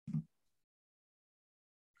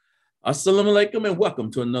Assalamu alaikum and welcome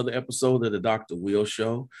to another episode of the Dr. Will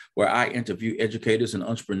Show, where I interview educators and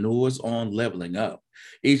entrepreneurs on leveling up.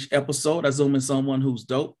 Each episode, I zoom in someone who's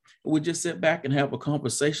dope, and we just sit back and have a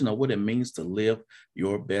conversation on what it means to live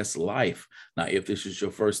your best life. Now, if this is your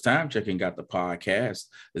first time checking out the podcast,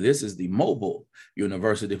 this is the Mobile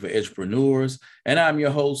University for Entrepreneurs, and I'm your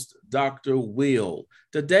host, Dr. Will.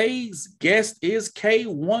 Today's guest is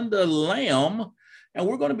Kaywanda Lamb, and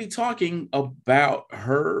we're going to be talking about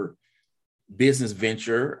her business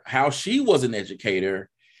venture, how she was an educator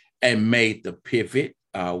and made the pivot,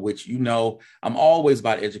 which, I'm always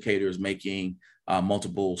about educators making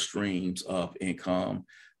multiple streams of income,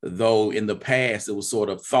 though in the past it was sort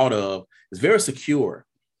of thought of as very secure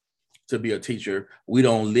to be a teacher. We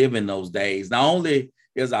don't live in those days. Not only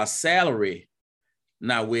is our salary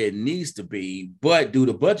not where it needs to be, but due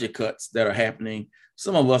to budget cuts that are happening,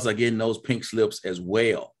 some of us are getting those pink slips as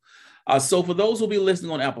well. So for those who'll be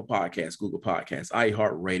listening on Apple Podcasts, Google Podcasts,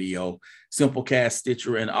 iHeartRadio, Simplecast,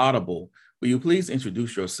 Stitcher, and Audible, will you please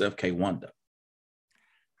introduce yourself, Kaywanda?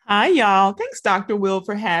 Hi, y'all. Thanks, Dr. Will,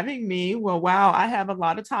 for having me. Well, wow, I have a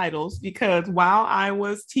lot of titles because while I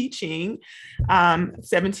was teaching,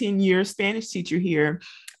 17 years Spanish teacher here,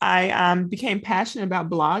 I became passionate about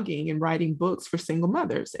blogging and writing books for single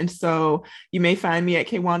mothers. And so you may find me at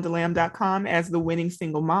kaywandalam.com as the winning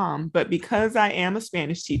single mom. But because I am a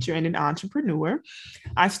Spanish teacher and an entrepreneur,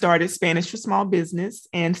 I started Spanish for Small Business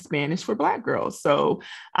and Spanish for Black Girls. So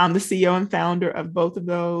I'm the CEO and founder of both of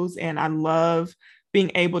those. And I love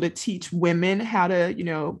being able to teach women how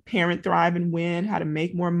to, parent, thrive, and win, how to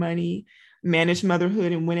make more money, manage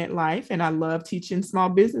motherhood, and win at life. And I love teaching small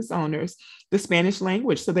business owners the Spanish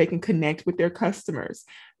language so they can connect with their customers,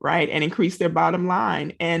 right, and increase their bottom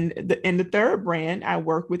line. And in the third brand, I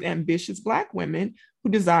work with ambitious Black women who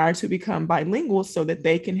desire to become bilingual so that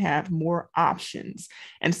they can have more options.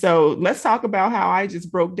 And so let's talk about how I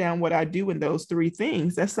just broke down what I do in those three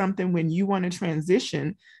things. That's something when you want to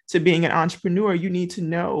transition to being an entrepreneur, you need to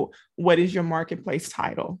know what is your marketplace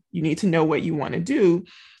title. You need to know what you want to do.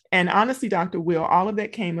 And honestly, Dr. Will, all of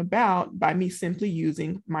that came about by me simply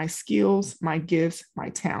using my skills, my gifts, my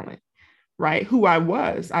talent, right? Who I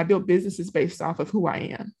was. I built businesses based off of who I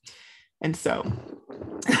am. And so,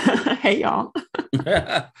 hey, y'all.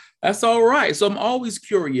 That's all right. So I'm always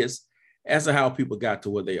curious as to how people got to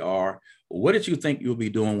where they are. What did you think you'll be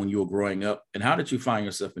doing when you were growing up? And how did you find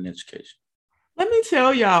yourself in education? Let me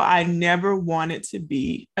tell y'all, I never wanted to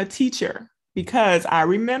be a teacher because I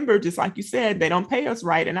remember, just like you said, they don't pay us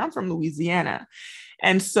right. And I'm from Louisiana.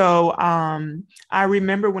 And so I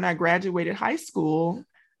remember when I graduated high school,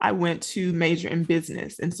 I went to major in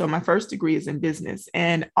business. And so my first degree is in business.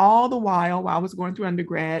 And all the while I was going through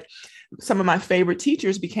undergrad, some of my favorite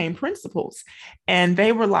teachers became principals. And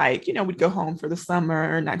they were like, we'd go home for the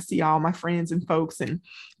summer and I'd see all my friends and folks and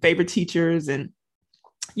favorite teachers and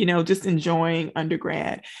just enjoying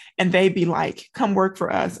undergrad. And they'd be like, come work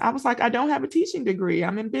for us. I was like, I don't have a teaching degree.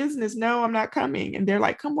 I'm in business. No, I'm not coming. And they're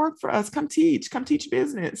like, come work for us. Come teach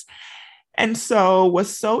business. And so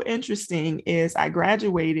what's so interesting is I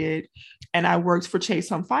graduated and I worked for Chase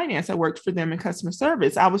Home Finance. I worked for them in customer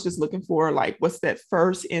service. I was just looking for what's that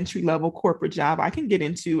first entry level corporate job I can get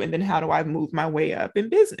into? And then how do I move my way up in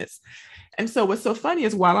business? And so what's so funny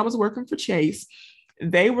is while I was working for Chase,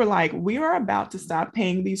 they were like, we are about to stop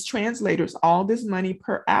paying these translators all this money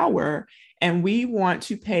per hour. And we want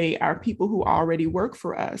to pay our people who already work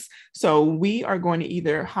for us. So we are going to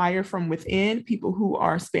either hire from within people who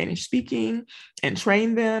are Spanish speaking and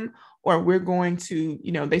train them, or we're going to,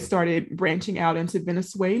 they started branching out into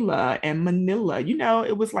Venezuela and Manila.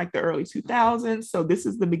 It was like the early 2000s. So this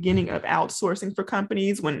is the beginning of outsourcing for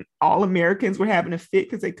companies when all Americans were having a fit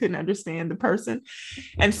because they couldn't understand the person.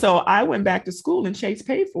 And so I went back to school and Chase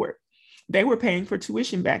paid for it. They were paying for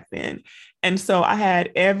tuition back then. And so I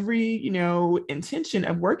had every, intention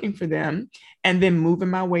of working for them and then moving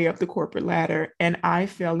my way up the corporate ladder. And I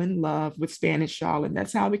fell in love with Spanish, y'all. And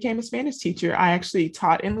that's how I became a Spanish teacher. I actually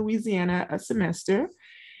taught in Louisiana a semester.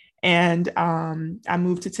 And I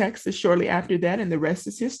moved to Texas shortly after that. And the rest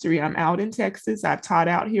is history. I'm out in Texas. I've taught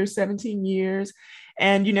out here 17 years.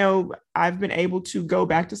 And, I've been able to go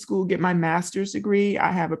back to school, get my master's degree.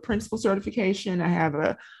 I have a principal certification. I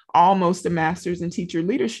have almost a master's in teacher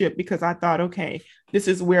leadership because I thought, okay, this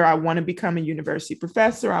is where I want to become a university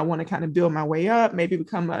professor. I want to kind of build my way up, maybe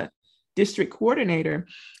become a district coordinator.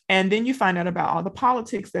 And then you find out about all the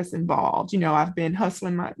politics that's involved. I've been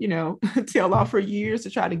hustling my, tail off for years to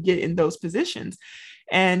try to get in those positions,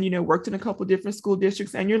 and, worked in a couple different school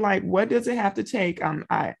districts. And you're like, what does it have to take? I'm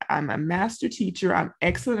a master teacher. I'm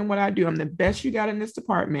excellent in what I do. I'm the best you got in this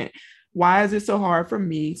department. Why is it so hard for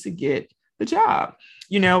me to get the job?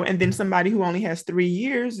 And then somebody who only has 3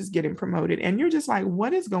 years is getting promoted. And you're just like,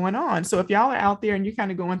 what is going on? So if y'all are out there and you're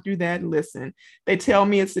kind of going through that, listen, they tell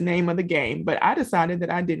me it's the name of the game, but I decided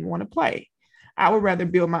that I didn't want to play. I would rather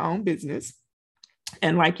build my own business.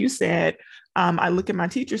 And like you said, I look at my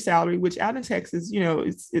teacher salary, which out in Texas,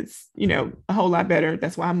 it's a whole lot better.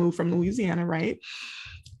 That's why I moved from Louisiana, right?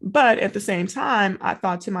 But at the same time, I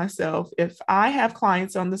thought to myself, if I have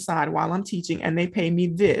clients on the side while I'm teaching and they pay me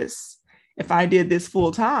this, if I did this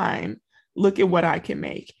full time, look at what I can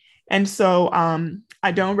make. And so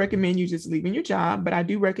I don't recommend you just leaving your job, but I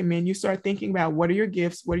do recommend you start thinking about what are your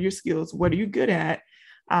gifts, what are your skills, what are you good at?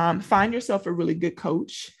 Find yourself a really good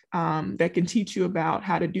coach that can teach you about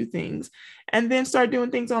how to do things, and then start doing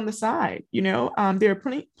things on the side. There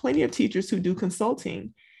are plenty of teachers who do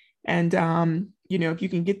consulting, and if you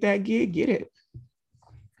can get that gig, get it.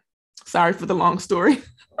 Sorry for the long story.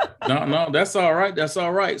 No, that's all right. That's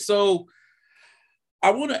all right. So I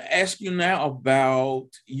want to ask you now about,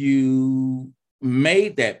 you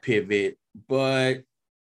made that pivot, but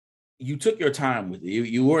you took your time with it.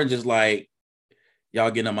 You weren't just like, y'all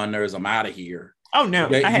getting on my nerves, I'm out of here. Oh, no,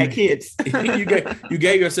 I had kids. you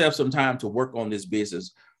gave yourself some time to work on this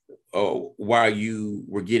business while you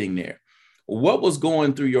were getting there. What was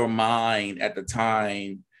going through your mind at the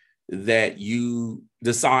time that you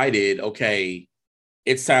decided, okay,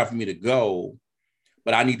 it's time for me to go,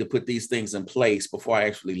 but I need to put these things in place before I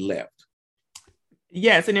actually left?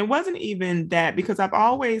 Yes. And it wasn't even that, because I've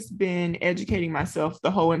always been educating myself the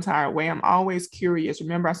whole entire way. I'm always curious.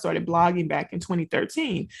 Remember, I started blogging back in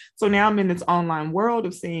 2013. So now I'm in this online world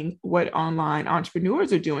of seeing what online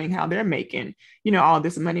entrepreneurs are doing, how they're making, all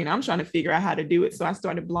this money. And I'm trying to figure out how to do it. So I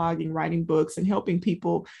started blogging, writing books, and helping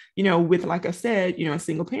people, with, like I said,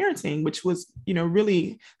 single parenting, which was,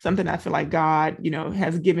 really something I feel like God,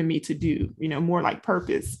 has given me to do, more like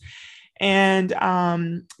purpose. And,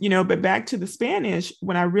 but back to the Spanish,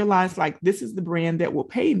 when I realized like, this is the brand that will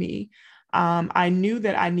pay me, I knew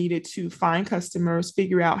that I needed to find customers,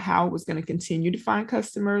 figure out how I was going to continue to find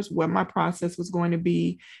customers, what my process was going to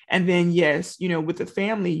be. And then, yes, with the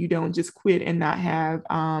family, you don't just quit and not have,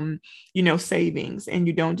 savings, and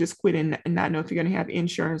you don't just quit and not know if you're going to have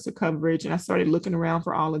insurance or coverage. And I started looking around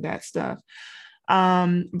for all of that stuff.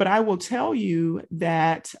 But I will tell you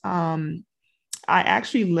that, I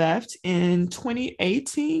actually left in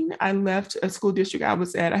 2018. I left a school district I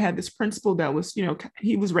was at. I had this principal that was,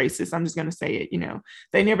 he was racist. I'm just going to say it,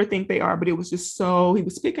 they never think they are, but it was just he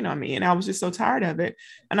was picking on me, and I was just so tired of it.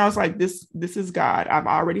 And I was like, this is God. I've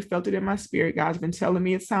already felt it in my spirit. God's been telling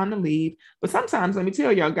me it's time to leave. But sometimes, let me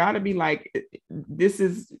tell y'all, God will be like, this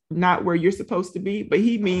is not where you're supposed to be. But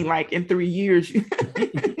he mean like in 3 years,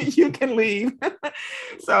 you can leave.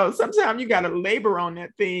 So sometimes you got to labor on that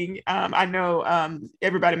thing. I know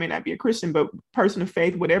everybody may not be a Christian, but person of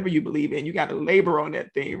faith, whatever you believe in, you got to labor on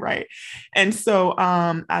that thing, right? And so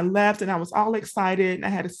I left, and I was all excited, and I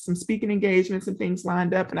had some speaking engagements and things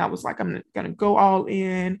lined up, and I was like, I'm going to go all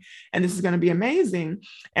in, and this is going to be amazing.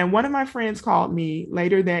 And one of my friends called me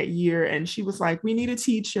later that year, and she was like, we need a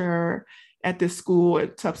teacher at this school, a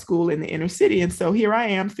tough school in the inner city. And so here I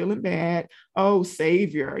am feeling bad. Oh,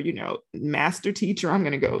 savior, master teacher. I'm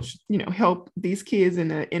going to go, help these kids in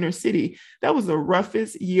the inner city. That was the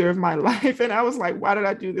roughest year of my life. And I was like, why did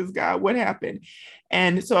I do this, God? What happened?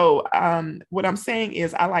 And so what I'm saying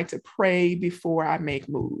is I like to pray before I make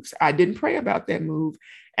moves. I didn't pray about that move.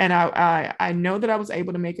 And I know that I was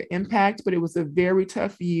able to make an impact, but it was a very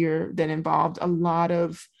tough year that involved a lot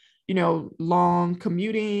of, long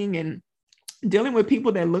commuting and dealing with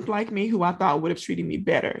people that looked like me who I thought would have treated me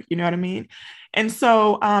better. You know what I mean? And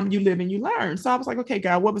so you live and you learn. So I was like, okay,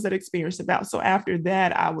 God, what was that experience about? So after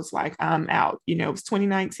that, I was like, I'm out. It was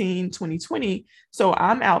 2019, 2020. So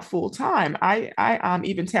I'm out full time. I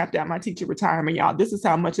even tapped out my teacher retirement, y'all. This is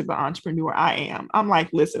how much of an entrepreneur I am. I'm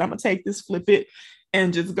like, listen, I'm going to take this, flip it,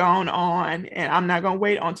 and just gone on. And I'm not going to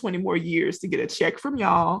wait on 20 more years to get a check from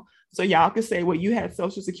y'all. So y'all can say, well, you had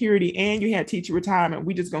Social Security and you had teacher retirement.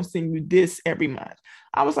 We just going to send you this every month.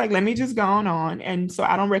 I was like, let me just go on. And so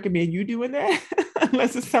I don't recommend you doing that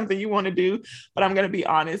unless it's something you want to do, but I'm going to be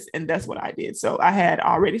honest. And that's what I did. So I had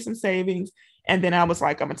already some savings. And then I was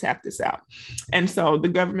like, I'm going to tap this out. And so the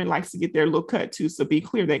government likes to get their little cut too. So be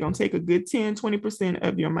clear, they're going to take a good 10, 20%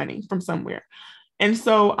 of your money from somewhere. And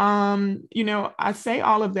so, I say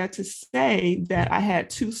all of that to say that I had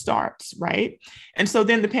two starts, right? And so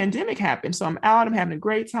then the pandemic happened. So I'm out, I'm having a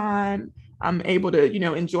great time. I'm able to,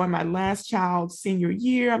 enjoy my last child's senior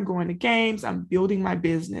year. I'm going to games. I'm building my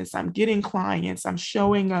business. I'm getting clients. I'm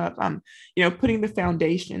showing up. I'm, putting the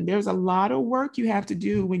foundation. There's a lot of work you have to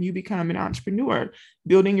do when you become an entrepreneur,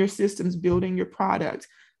 building your systems, building your product,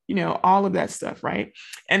 all of that stuff, right?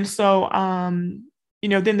 And so,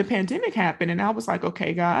 then the pandemic happened and I was like,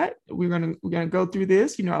 okay, God, we're gonna go through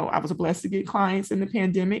this. I was blessed to get clients in the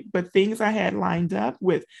pandemic, but things I had lined up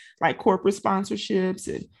with like corporate sponsorships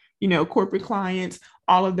and, corporate clients,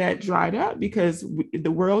 all of that dried up because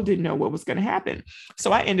the world didn't know what was going to happen.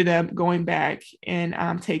 So I ended up going back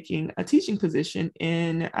and taking a teaching position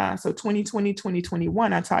in, 2020,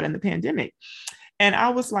 2021, I taught in the pandemic. And I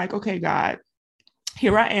was like, okay, God,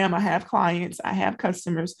 here I am. I have clients, I have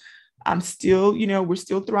customers. I'm still, we're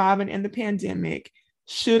still thriving in the pandemic.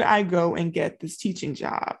 Should I go and get this teaching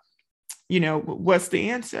job? What's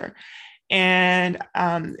the answer? And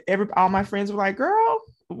all my friends were like, girl,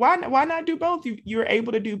 why not do both? You're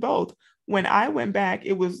able to do both. When I went back,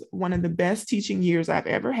 it was one of the best teaching years I've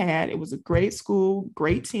ever had. It was a great school,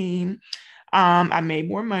 great team. I made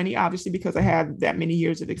more money, obviously, because I have that many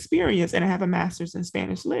years of experience and I have a master's in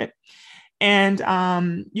Spanish Lit. And,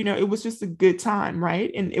 it was just a good time, right?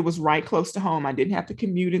 And it was right close to home. I didn't have to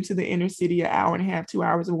commute into the inner city, an hour and a half, 2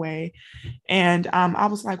 hours away. And I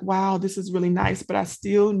was like, wow, this is really nice. But I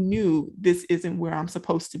still knew this isn't where I'm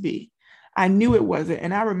supposed to be. I knew it wasn't.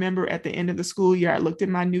 And I remember at the end of the school year, I looked at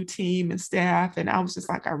my new team and staff, and I was just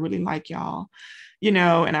like, I really like y'all,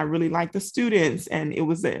 and I really like the students. And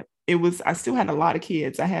I still had a lot of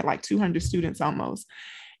kids. I had like 200 students almost.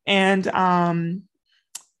 And, how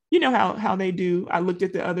they do. I looked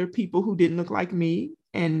at the other people who didn't look like me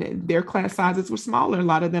and their class sizes were smaller. A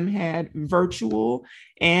lot of them had virtual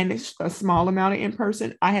and a small amount of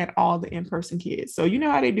in-person. I had all the in-person kids. So you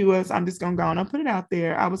know how they do us. I'm just going to go on and put it out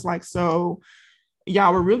there. I was like, so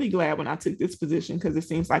y'all were really glad when I took this position because it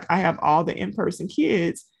seems like I have all the in-person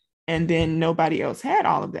kids and then nobody else had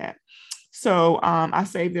all of that. So I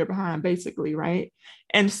saved their behind basically, right?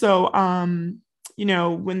 And so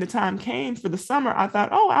when the time came for the summer, I thought,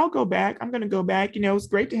 oh, I'll go back. I'm going to go back. It's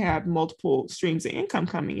great to have multiple streams of income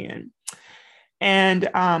coming in. And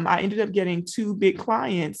I ended up getting two big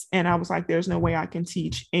clients. And I was like, there's no way I can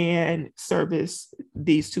teach and service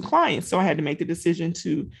these two clients. So I had to make the decision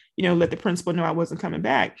to, let the principal know I wasn't coming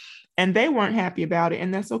back. And they weren't happy about it.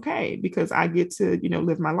 And that's okay, because I get to,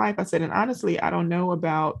 live my life. I said, and honestly, I don't know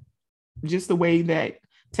about just the way that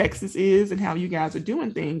Texas is and how you guys are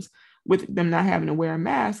doing things with them not having to wear a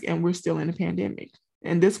mask, and we're still in a pandemic.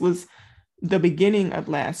 And this was the beginning of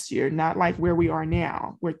last year, not like where we are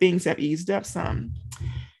now, where things have eased up some.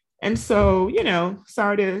 And so,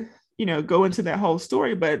 sorry to, go into that whole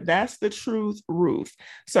story, but that's the truth, Ruth.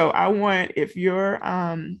 So I want, if your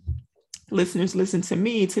listeners listen to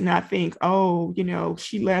me, to not think, oh,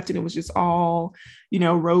 she left and it was just all,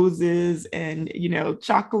 roses and,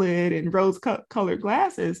 chocolate and rose colored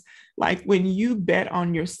glasses. Like when you bet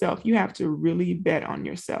on yourself, you have to really bet on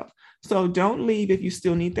yourself. So don't leave if you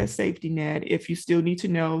still need that safety net, if you still need to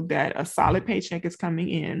know that a solid paycheck is coming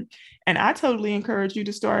in. And I totally encourage you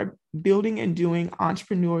to start building and doing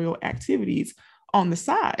entrepreneurial activities on the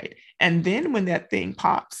side. And then when that thing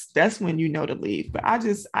pops, that's when you know to leave. But I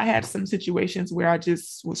had some situations where I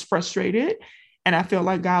just was frustrated. And I felt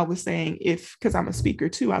like God was saying, because I'm a speaker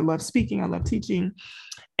too, I love speaking, I love teaching.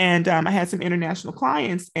 And I had some international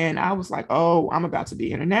clients and I was like, oh, I'm about to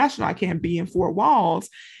be international. I can't be in four walls,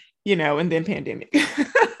 and then pandemic.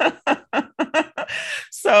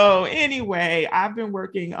 So anyway, I've been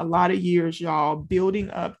working a lot of years, y'all, building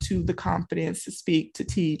up to the confidence to speak, to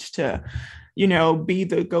teach, to, be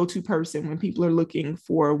the go-to person when people are looking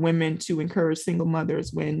for women to encourage single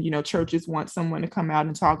mothers, when, churches want someone to come out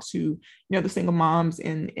and talk to, the single moms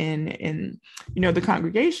in the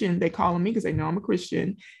congregation. They call on me because they know I'm a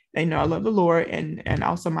Christian. They know I love the Lord, and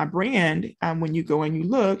also my brand. When you go and you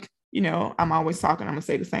look, I'm always talking, I'm gonna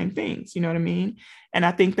say the same things, you know what I mean? And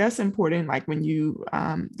I think that's important. Like when you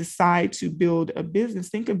decide to build a business,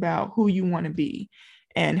 think about who you want to be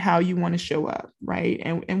and how you want to show up, right?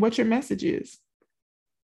 And what your message is.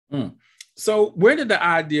 So where did the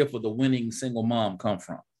idea for the winning single mom come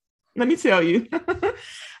from? Let me tell you,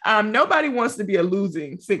 nobody wants to be a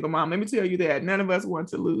losing single mom. Let me tell you that. None of us want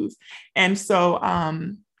to lose. And so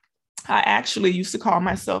I actually used to call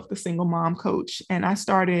myself the single mom coach. And I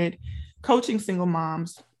started coaching single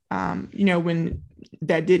moms, when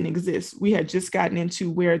that didn't exist. We had just gotten into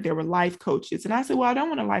where there were life coaches. And I said, well, I don't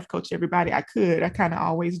want to life coach everybody. I could. I kind of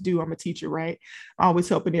always do. I'm a teacher, right? Always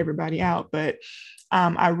helping everybody out. But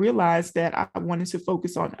I realized that I wanted to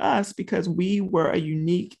focus on us because we were a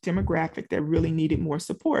unique demographic that really needed more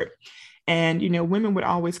support. And, women would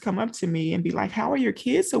always come up to me and be like, how are your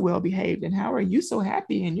kids so well behaved? And how are you so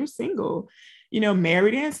happy and you're single?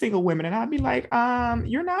 Married and single women. And I'd be like,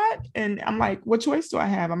 you're not. And I'm like, what choice do I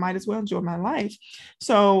have? I might as well enjoy my life.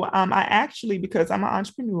 So I actually, because I'm an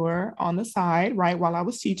entrepreneur on the side, right, while I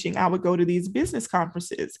was teaching, I would go to these business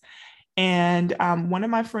conferences. And one of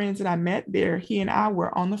my friends that I met there, he and I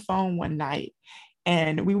were on the phone one night.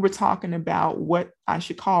 And we were talking about what I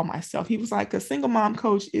should call myself. He was like, a single mom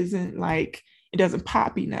coach isn't like, it doesn't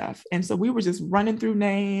pop enough. And so we were just running through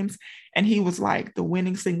names. And he was like the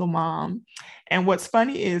winning single mom. And what's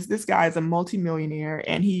funny is this guy is a multimillionaire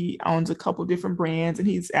and he owns a couple different brands and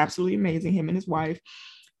he's absolutely amazing, him and his wife.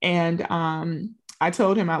 And I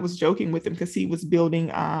told him I was joking with him because he was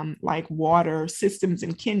building like water systems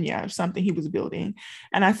in Kenya or something he was building.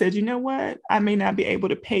 And I said, you know what? I may not be able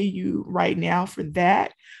to pay you right now for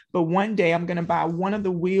that, but one day I'm going to buy one of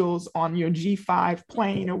the wheels on your G5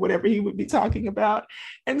 plane or whatever he would be talking about.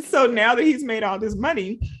 And so now that he's made all this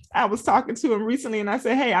money, I was talking to him recently and I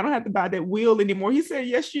said, hey, I don't have to buy that wheel anymore. He said,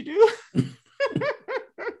 yes, you do.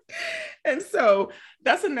 And so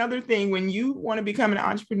that's another thing. When you want to become an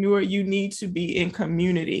entrepreneur, you need to be in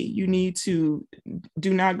community. You need to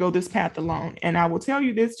do not go this path alone. And I will tell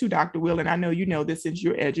you this too, Dr. Will, and I know you know this since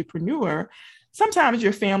you're an edupreneur. Sometimes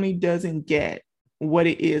your family doesn't get what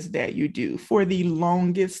it is that you do. For the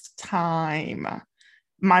longest time,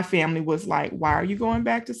 my family was like, why are you going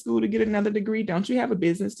back to school to get another degree? Don't you have a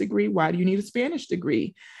business degree? Why do you need a Spanish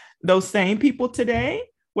degree? Those same people today,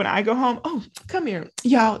 when I go home, oh, come here,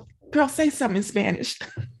 y'all, girl, say something in Spanish.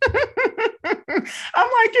 I'm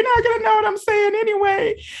like, you're not going to know what I'm saying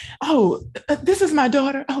anyway. Oh, this is my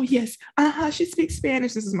daughter. Oh, yes. She speaks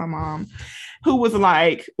Spanish. This is my mom, who was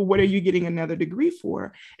like, what are you getting another degree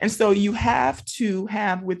for? And so you have to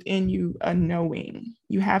have within you a knowing.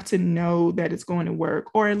 You have to know that it's going to work,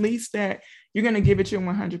 or at least that you're going to give it your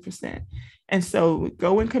 100%. And so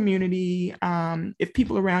go in community. If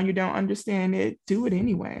people around you don't understand it, do it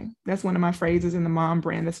anyway. That's one of my phrases in the Mom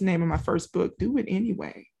brand. That's the name of my first book. Do it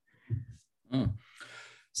anyway.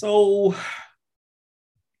 So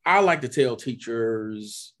I like to tell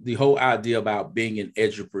teachers the whole idea about being an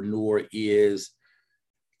edupreneur is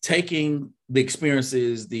taking the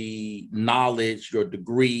experiences, the knowledge, your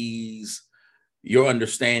degrees, your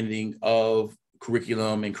understanding of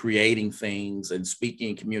curriculum and creating things and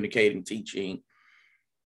speaking, communicating, teaching,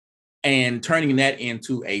 and turning that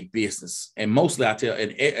into a business. And mostly I tell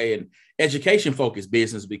an education focused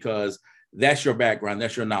business because that's your background,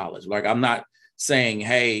 that's your knowledge. Like I'm not saying,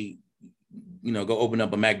 hey, go open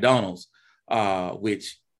up a McDonald's,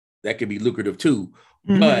 which that could be lucrative too.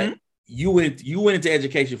 Mm-hmm. But you went into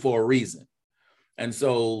education for a reason. And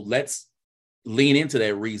so let's lean into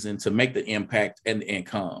that reason to make the impact and the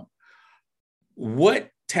income. What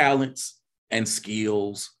talents and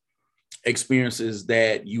skills, experiences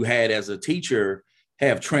that you had as a teacher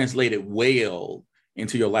have translated well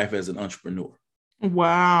into your life as an entrepreneur?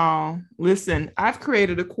 Wow. Listen, I've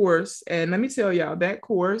created a course, and let me tell y'all, that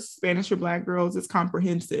course, Spanish for Black Girls, is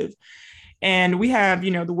comprehensive. And we have,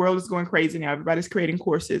 the world is going crazy now. Everybody's creating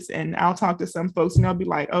courses. And I'll talk to some folks and they'll be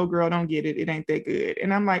like, oh, girl, don't get it. It ain't that good.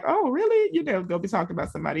 And I'm like, oh, really? They'll be talking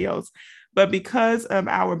about somebody else. But because of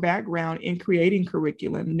our background in creating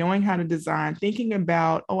curriculum, knowing how to design, thinking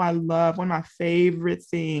about, I love, one of my favorite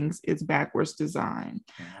things is backwards design.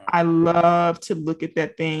 I love to look at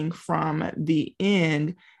that thing from the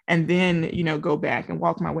end and then, go back and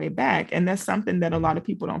walk my way back. And that's something that a lot of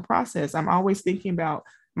people don't process. I'm always thinking about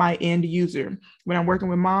my end user. When I'm working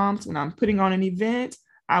with moms, when I'm putting on an event,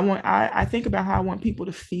 I think about how I want people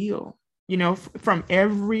to feel, from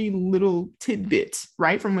every little tidbit,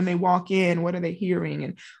 right? From when they walk in, what are they hearing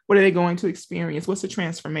and what are they going to experience? What's the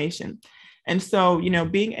transformation? And so,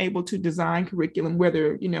 being able to design curriculum,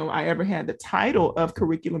 whether, I ever had the title of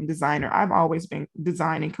curriculum designer, I've always been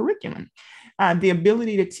designing curriculum. The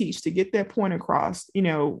ability to teach, to get that point across,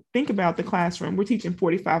 think about the classroom. We're teaching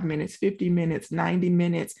 45 minutes, 50 minutes, 90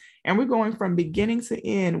 minutes, and we're going from beginning to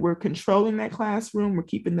end. We're controlling that classroom. We're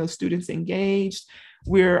keeping those students engaged.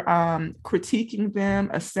 We're critiquing them,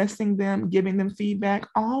 assessing them, giving them feedback.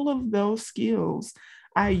 All of those skills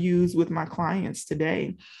I use with my clients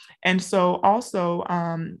today. And so also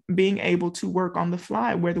being able to work on the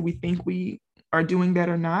fly, whether we think we are doing that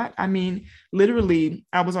or not. I mean, literally,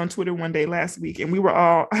 I was on Twitter one day last week and we were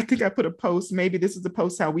all, I think I put a post, maybe this is the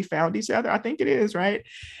post how we found each other. I think it is, right?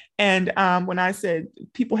 And when I said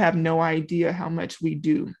people have no idea how much we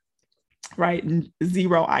do, right? And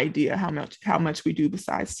zero idea how much we do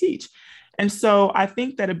besides teach. And so I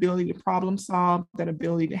think that ability to problem solve, that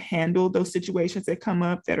ability to handle those situations that come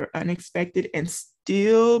up that are unexpected and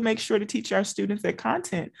still make sure to teach our students that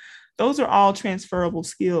content, those are all transferable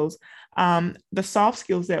skills. The soft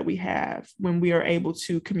skills that we have when we are able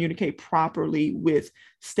to communicate properly with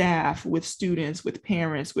staff, with students, with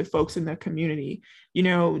parents, with folks in the community,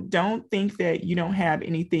 don't think that you don't have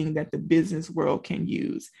anything that the business world can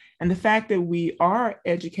use. And the fact that we are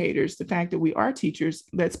educators, the fact that we are teachers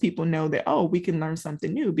lets people know that, oh, we can learn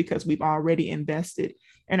something new because we've already invested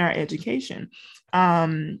in our education.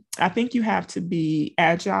 I think you have to be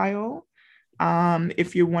agile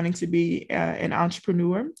if you're wanting to be an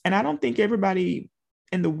entrepreneur. And I don't think everybody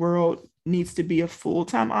in the world needs to be a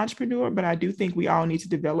full-time entrepreneur, but I do think we all need to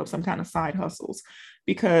develop some kind of side hustles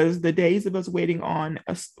because the days of us waiting on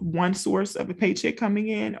one source of a paycheck coming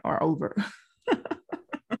in are over.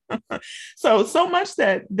 So much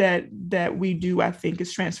that we do, I think,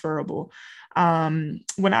 is transferable.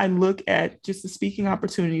 When I look at just the speaking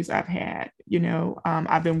opportunities I've had,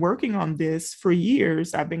 I've been working on this for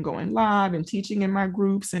years. I've been going live and teaching in my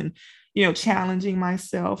groups and, challenging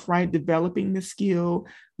myself, right? Developing the skill,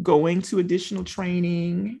 going to additional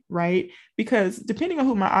training, right? Because depending on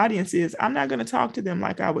who my audience is, I'm not going to talk to them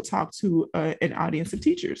like I would talk to an audience of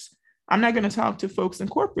teachers. I'm not going to talk to folks in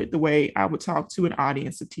corporate the way I would talk to an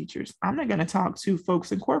audience of teachers. I'm not going to talk to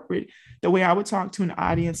folks in corporate the way I would talk to an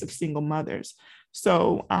audience of single mothers.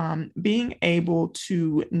 So being able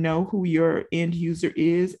to know who your end user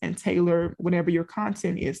is and tailor whatever your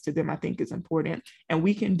content is to them, I think is important. And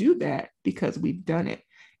we can do that because we've done it.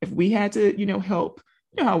 If we had to, help,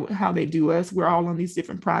 how they do us, we're all on these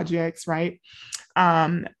different projects, right?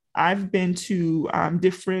 I've been to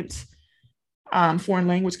different foreign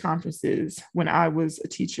language conferences when I was a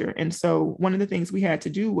teacher. And so one of the things we had to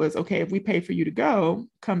do was, okay, if we pay for you to go,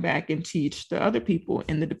 come back and teach the other people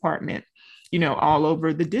in the department, all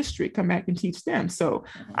over the district, come back and teach them. So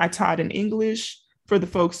I taught in English for the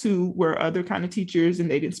folks who were other kind of teachers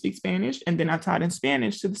and they didn't speak Spanish. And then I taught in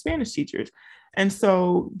Spanish to the Spanish teachers. And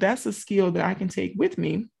so that's a skill that I can take with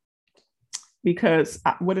me because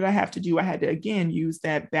what did I have to do? I had to, again, use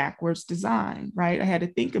that backwards design, right? I had to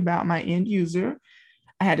think about my end user.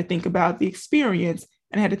 I had to think about the experience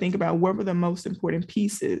and I had to think about what were the most important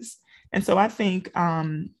pieces. And so I think,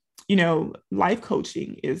 life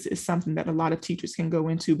coaching is something that a lot of teachers can go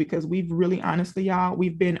into because we've really, honestly, y'all,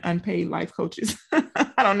 we've been unpaid life coaches.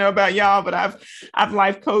 I don't know about y'all, but I've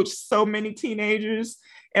life coached so many teenagers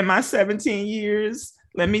in my 17 years.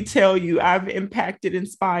 Let me tell you, I've impacted,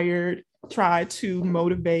 inspired, tried to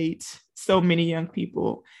motivate so many young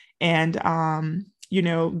people. And,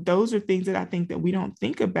 those are things that I think that we don't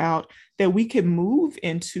think about, that we can move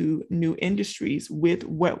into new industries with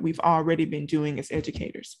what we've already been doing as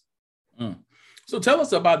educators. So tell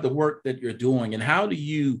us about the work that you're doing and how do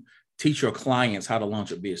you teach your clients how to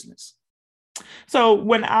launch a business? So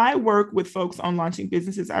when I work with folks on launching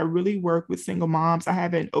businesses, I really work with single moms. I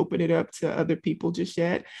haven't opened it up to other people just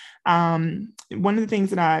yet. One of the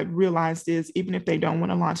things that I realized is even if they don't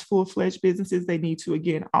want to launch full-fledged businesses, they need to,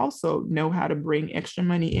 again, also know how to bring extra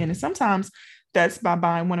money in. And sometimes that's by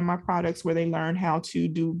buying one of my products where they learn how to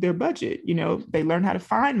do their budget. They learn how to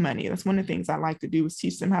find money. That's one of the things I like to do is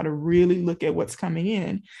teach them how to really look at what's coming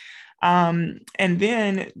in. And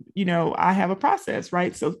then, I have a process,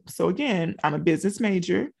 right? So again, I'm a business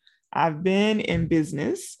major. I've been in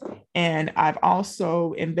business and I've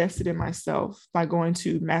also invested in myself by going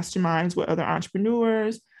to masterminds with other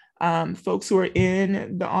entrepreneurs, folks who are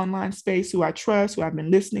in the online space who I trust, who I've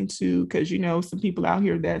been listening to, because, some people out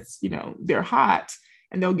here that's, they're hot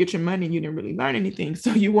and they'll get your money and you didn't really learn anything.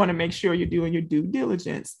 So you want to make sure you're doing your due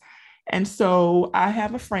diligence. And so I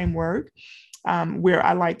have a framework where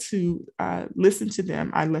I like to listen to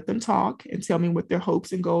them. I let them talk and tell me what their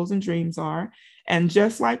hopes and goals and dreams are. And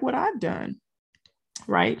just like what I've done,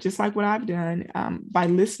 right? Just like what I've done, by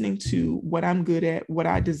listening to what I'm good at, what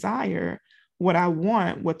I desire, what I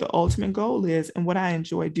want, what the ultimate goal is, and what I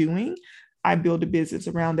enjoy doing, I build a business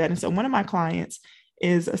around that. And so one of my clients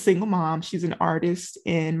is a single mom. She's an artist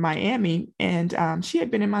in Miami. And she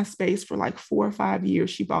had been in my space for like 4 or 5 years.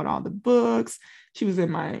 She bought all the books. She was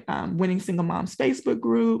in my Winning Single Moms Facebook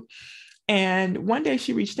group. And one day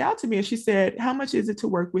she reached out to me and she said, how much is it to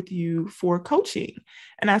work with you for coaching?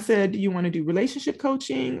 And I said, do you want to do relationship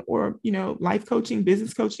coaching or, life coaching,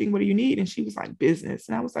 business coaching? What do you need? And she was like, business.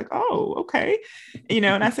 And I was like, oh, okay.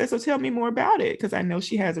 And I said, so tell me more about it, because I know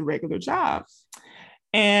she has a regular job.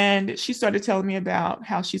 And she started telling me about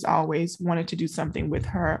how she's always wanted to do something with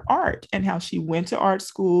her art and how she went to art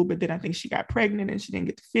school, but then I think she got pregnant and she didn't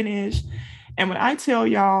get to finish. And when I tell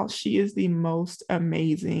y'all, she is the most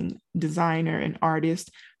amazing designer and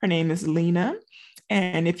artist. Her name is Lena.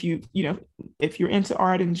 And if if you're into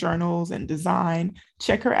art and journals and design,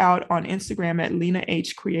 check her out on Instagram at Lena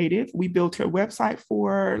H Creative. We built her website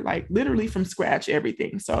for her, like literally from scratch,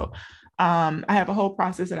 everything. So I have a whole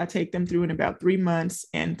process that I take them through in about 3 months.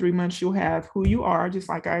 And 3 months, you'll have who you are, just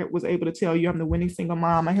like I was able to tell you, I'm the winning single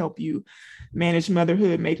mom. I help you manage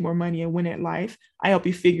motherhood, make more money, and win at life. I help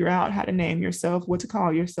you figure out how to name yourself, what to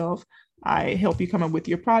call yourself. I help you come up with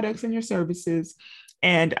your products and your services.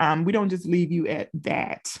 And we don't just leave you at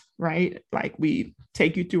that, right? Like we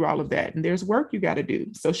take you through all of that. And there's work you got to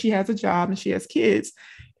do. So she has a job and she has kids,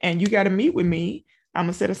 and you got to meet with me. I'm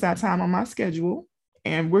going to set aside time on my schedule,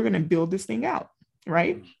 and we're going to build this thing out,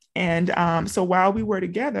 right? And so while we were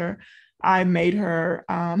together, I made her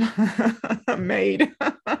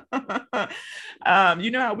you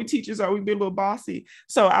know how we teachers are, we be a little bossy.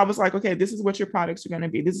 So I was like, okay, this is what your products are going to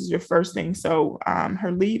be. This is your first thing. So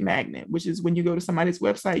her lead magnet, which is when you go to somebody's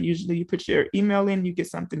website, usually you put your email in, you get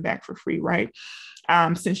something back for free, right?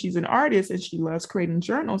 Since she's an artist and she loves creating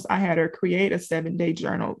journals, I had her create a 7-day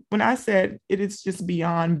journal. When I said it is just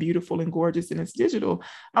beyond beautiful and gorgeous and it's digital,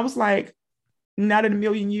 I was like, not in a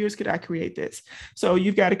million years could I create this. So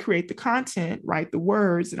you've got to create the content, right? The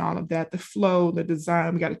words and all of that, the flow, the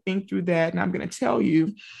design. We got to think through that. And I'm going to tell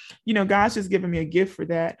you, God's just given me a gift for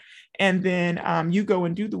that. And then you go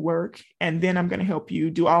and do the work. And then I'm going to help you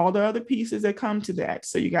do all the other pieces that come to that.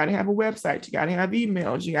 So you got to have a website, you got to have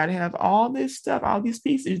emails, you got to have all this stuff, all these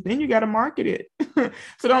pieces. Then you got to market it.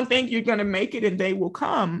 So don't think you're going to make it and they will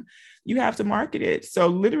come. You have to market it. So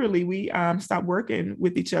literally we stopped working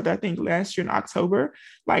with each other, I think last year in October.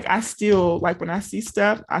 Like I still, like when I see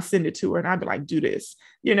stuff, I send it to her and I'd be like, do this,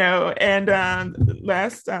 and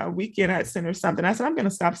last weekend I sent her something. I said, I'm going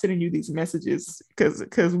to stop sending you these messages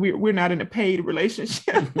because we're not in a paid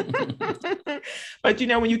relationship. But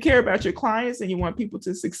when you care about your clients and you want people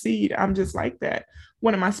to succeed, I'm just like that.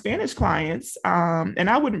 One of my Spanish clients, and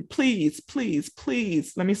I wouldn't, please,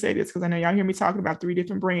 let me say this, because I know y'all hear me talking about 3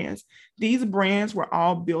 different brands. These brands were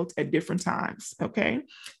all built at different times. Okay.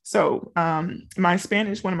 So one of my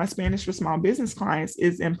Spanish for small business clients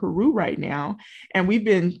is in Peru right now. And we've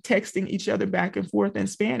been texting each other back and forth in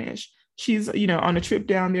Spanish. She's, on a trip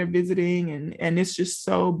down there visiting, and it's just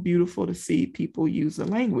so beautiful to see people use the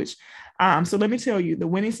language. So let me tell you, the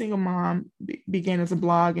Winning Single Mom began as a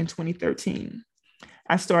blog in 2013.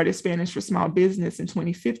 I started Spanish for Small Business in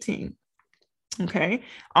 2015. Okay.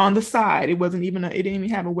 On the side, it didn't even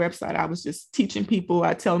have a website. I was just teaching people.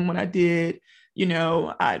 I tell them what I did.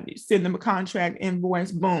 I send them a contract,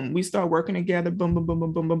 invoice, boom. We start working together, boom, boom, boom,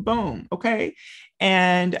 boom, boom, boom, boom. Okay.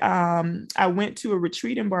 And I went to a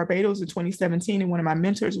retreat in Barbados in 2017. And one of my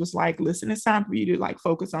mentors was like, listen, it's time for you to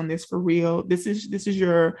focus on this for real. This is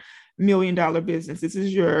your $1 million business. This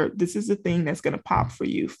is the thing that's going to pop for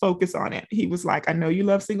you. Focus on it. He was like, I know you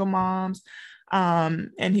love single moms. And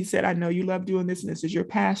he said, I know you love doing this, and this is your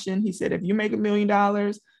passion. He said, if you make $1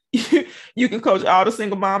 million, you can coach all the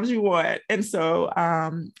single moms you want. And so I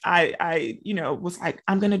was like,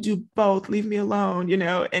 I'm going to do both. Leave me alone,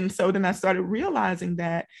 And so then I started realizing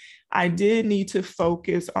that I did need to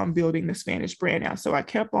focus on building the Spanish brand out. So I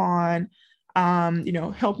kept on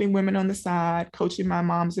helping women on the side, coaching my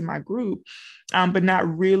moms in my group, but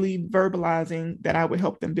not really verbalizing that I would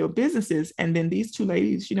help them build businesses. And then these 2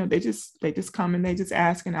 ladies, they just come and they just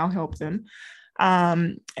ask and I'll help them.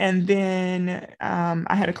 And then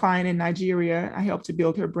I had a client in Nigeria. I helped to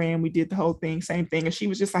build her brand. We did the whole thing, same thing. And she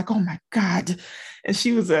was just like, oh my God. And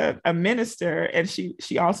she was a minister. And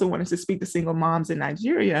she also wanted to speak to single moms in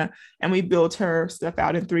Nigeria. And we built her stuff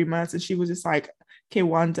out in 3 months. And she was just like,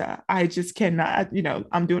 Kaywanda, I just cannot,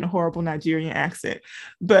 I'm doing a horrible Nigerian accent,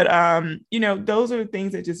 but, those are the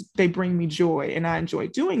things that they bring me joy, and I enjoy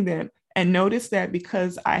doing them. And notice that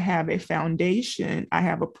because I have a foundation, I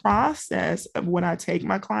have a process of when I take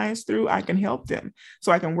my clients through, I can help them.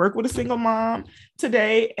 So I can work with a single mom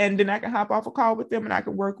today, and then I can hop off a call with them and I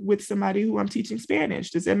can work with somebody who I'm teaching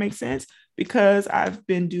Spanish. Does that make sense? Because I've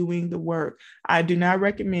been doing the work. I do not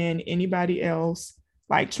recommend anybody else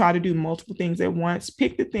Like try to do multiple things at once.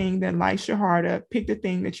 Pick the thing that lights your heart up. Pick the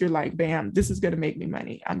thing that you're like, bam, this is going to make me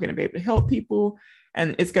money. I'm going to be able to help people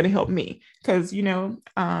and it's going to help me. Because,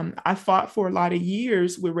 I fought for a lot of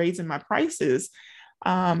years with raising my prices,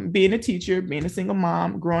 being a teacher, being a single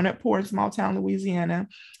mom, growing up poor in small town Louisiana.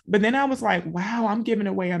 But then I was like, wow, I'm giving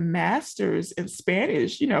away a master's in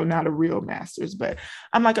Spanish, not a real master's, but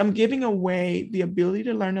I'm giving away the ability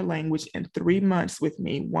to learn a language in 3 months with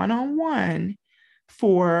me, one-on-one,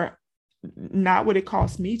 for not what it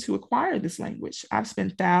cost me to acquire this language. I've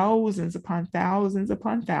spent thousands upon thousands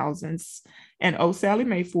upon thousands, and oh, Sally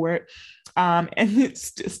Mae for it. And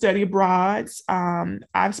it's study abroad.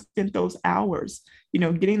 I've spent those hours,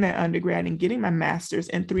 getting that undergrad and getting my master's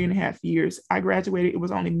in 3.5 years. I graduated. It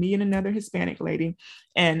was only me and another Hispanic lady,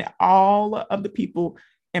 and all of the people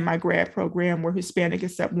in my grad program were Hispanic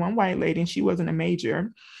except one white lady, and she wasn't a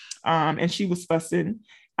major, and she was fussing.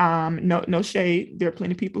 No shade. There are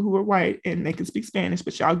plenty of people who are white and they can speak Spanish,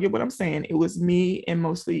 but y'all get what I'm saying. It was me and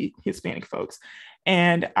mostly Hispanic folks.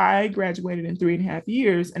 And I graduated in 3.5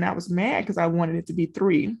 years, and I was mad because I wanted it to be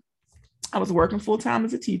 3. I was working full time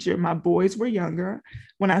as a teacher. My boys were younger.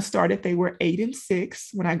 When I started, they were 8 and 6.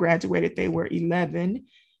 When I graduated, they were 11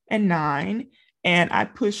 and 9. And I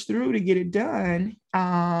pushed through to get it done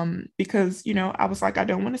because, I was like, I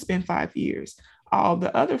don't want to spend 5 years. All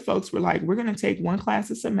the other folks were like, we're going to take 1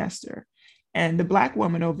 class a semester. And the Black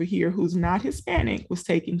woman over here who's not Hispanic was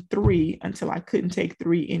taking 3 until I couldn't take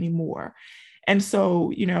 3 anymore. And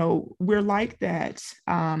so, we're like that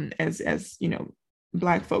as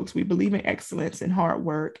Black folks. We believe in excellence and hard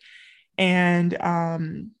work. And,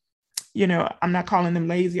 I'm not calling them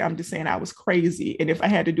lazy. I'm just saying I was crazy. And if I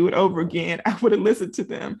had to do it over again, I would have listened to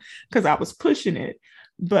them because I was pushing it.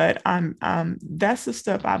 But that's the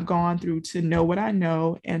stuff I've gone through to know what I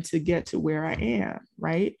know and to get to where I am,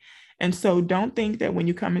 right? And so don't think that when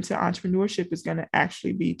you come into entrepreneurship, it's going to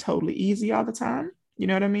actually be totally easy all the time. You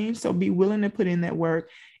know what I mean? So be willing to put in that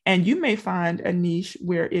work. And you may find a niche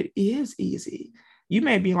where it is easy. You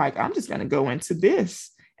may be like, I'm just going to go into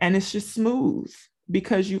this and it's just smooth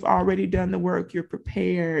because you've already done the work. You're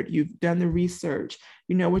prepared. You've done the research.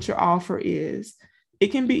 You know what your offer is.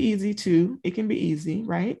 It can be easy too. It can be easy,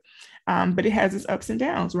 right? But it has its ups and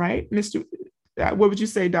downs, right? What would you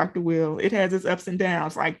say, Dr. Will? It has its ups and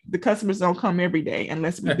downs. Like the customers don't come every day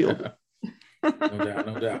unless we build it.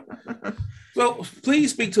 No doubt. So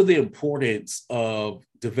please speak to the importance of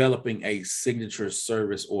developing a signature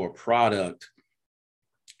service or product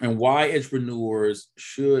and why entrepreneurs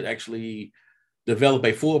should actually develop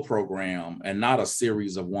a full program and not a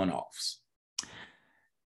series of one-offs.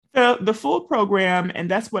 The full program,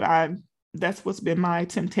 and that's what's been my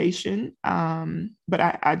temptation. But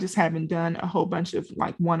I just haven't done a whole bunch of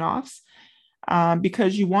like one-offs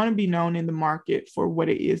because you want to be known in the market for what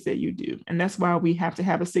it is that you do. And that's why we have to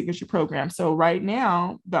have a signature program. So right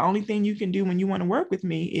now, the only thing you can do when you want to work with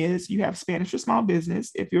me is you have Spanish for small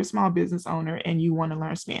business. If you're a small business owner and you want to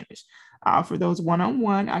learn Spanish, for those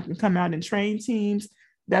one-on-one, I can come out and train teams.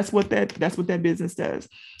 That's what that business does.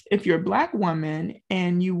 If you're a Black woman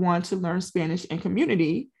and you want to learn Spanish in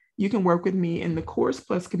community, you can work with me in the Course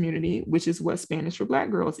Plus community, which is what Spanish for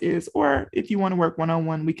Black girls is. Or if you want to work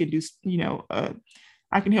one-on-one, we can do,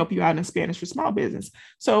 I can help you out in Spanish for small business.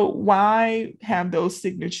 So why have those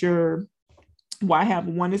signature? Why have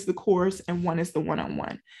one is the course and one is the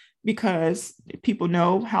one-on-one? Because people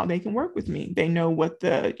know how they can work with me. They know what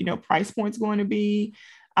the price point is going to be.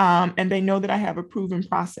 And they know that I have a proven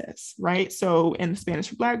process, right? So in the Spanish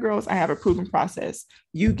for Black girls, I have a proven process.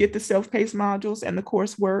 You get the self-paced modules and the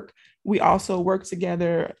coursework. We also work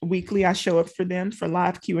together weekly. I show up for them for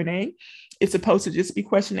live Q&A. It's supposed to just be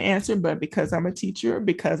question and answer, but because I'm a teacher,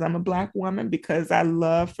 because I'm a Black woman, because I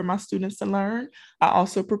love for my students to learn, I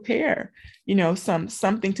also prepare,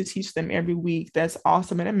 something to teach them every week that's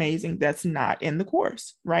awesome and amazing that's not in the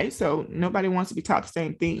course, right? So nobody wants to be taught the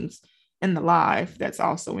same things in the live that's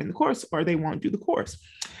also in the course, or they won't do the course.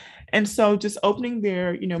 And so just opening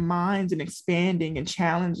their, minds and expanding and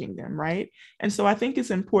challenging them, right? And so I think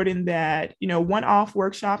it's important that, one-off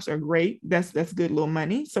workshops are great. That's good little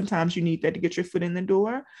money. Sometimes you need that to get your foot in the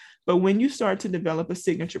door. But when you start to develop a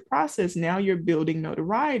signature process, now you're building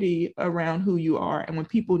notoriety around who you are. And when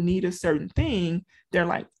people need a certain thing, they're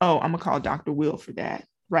like, oh, I'm gonna call Dr. Will for that.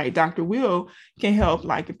 Right. Dr. Will can help.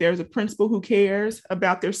 Like if there's a principal who cares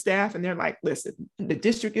about their staff and they're like, listen, the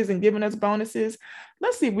district isn't giving us bonuses.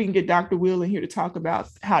 Let's see if we can get Dr. Will in here to talk about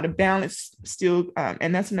how to balance still.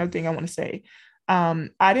 And that's another thing I want to say.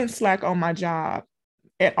 I didn't slack on my job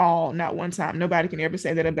at all, not one time. Nobody can ever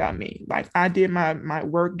say that about me. Like I did my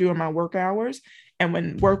work during my work hours. And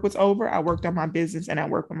when work was over, I worked on my business and I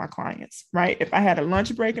worked with my clients, right? If I had a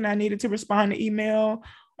lunch break and I needed to respond to email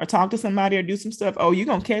or talk to somebody or do some stuff, oh, you're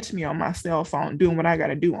going to catch me on my cell phone doing what I got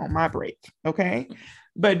to do on my break. Okay.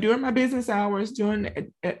 But during my business hours,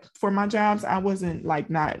 for my jobs, I wasn't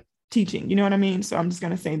like not teaching, you know what I mean? So I'm just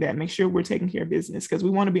going to say that, make sure we're taking care of business because we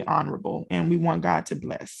want to be honorable and we want God to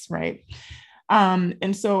bless, right?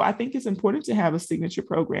 And so I think it's important to have a signature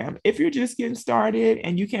program. If you're just getting started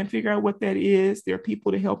and you can't figure out what that is, there are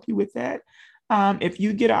people to help you with that. If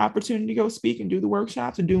you get an opportunity to go speak and do the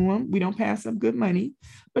workshops and do them, we don't pass up good money.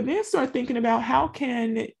 But then start thinking about how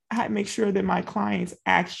can I make sure that my clients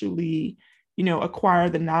actually, acquire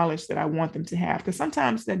the knowledge that I want them to have. Because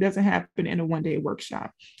sometimes that doesn't happen in a one-day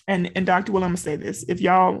workshop. And Dr. Will, I'm gonna say this, if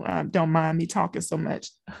y'all don't mind me talking so much.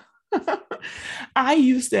 I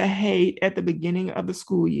used to hate at the beginning of the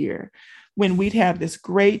school year when we'd have this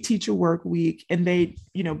great teacher work week and they,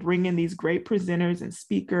 bring in these great presenters and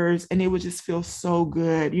speakers, and it would just feel so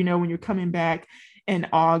good, when you're coming back in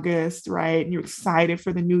August, right? And you're excited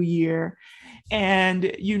for the new year.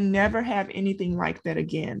 And you never have anything like that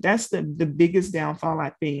again. That's the biggest downfall,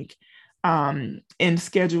 I think, in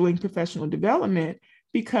scheduling professional development.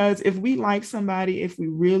 Because if we like somebody, if we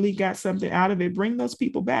really got something out of it, bring those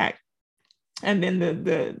people back. And then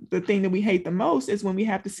the thing that we hate the most is when we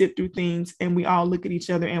have to sit through things and we all look at each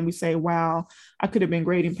other and we say, wow, I could have been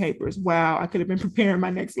grading papers. Wow, I could have been preparing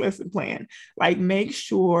my next lesson plan. Like, make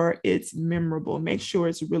sure it's memorable, make sure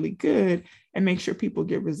it's really good, and make sure people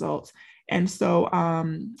get results. And so,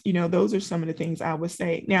 those are some of the things I would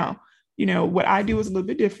say. Now, what I do is a little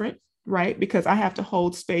bit different, right? Because I have to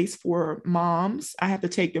hold space for moms. I have to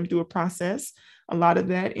take them through a process. A lot of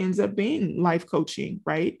that ends up being life coaching,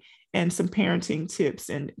 right? And some parenting tips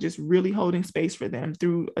and just really holding space for them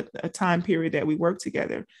through a time period that we work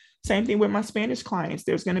together. Same thing with my Spanish clients.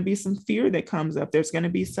 There's going to be some fear that comes up. There's going to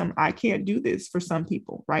be some, I can't do this for some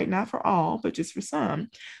people, right? Not for all, but just for some.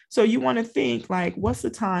 So you want to think like, what's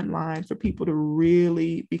the timeline for people to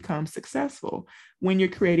really become successful when you're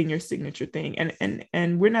creating your signature thing?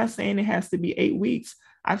 And we're not saying it has to be 8 weeks.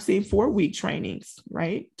 I've seen 4-week trainings,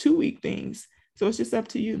 right? 2-week things. So it's just up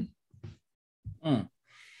to you.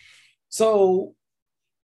 So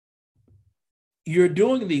you're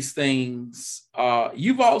doing these things.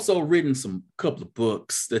 You've also written some couple of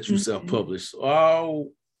books that you self-published. What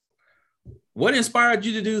inspired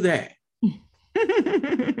you to do that?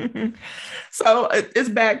 So it's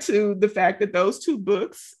back to the fact that those 2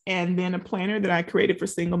 books and then a planner that I created for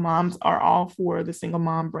single moms are all for the Single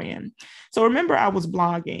Mom brand. So remember, I was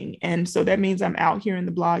blogging. And so that means I'm out here in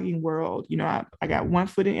the blogging world. I got one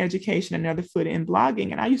foot in education, another foot in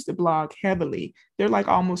blogging. And I used to blog heavily. There are like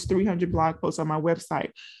almost 300 blog posts on my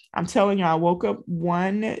website. I'm telling you, I woke up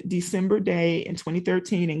one December day in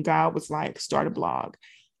 2013 and God was like, start a blog.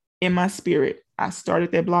 In my spirit, I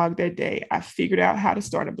started that blog that day. I figured out how to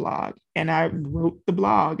start a blog and I wrote the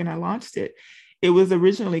blog and I launched it. It was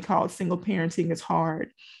originally called Single Parenting is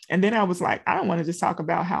Hard. And then I was like, I don't want to just talk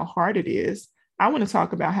about how hard it is. I want to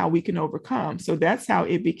talk about how we can overcome. So that's how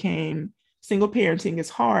it became Single Parenting is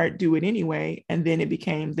Hard, Do It Anyway. And then it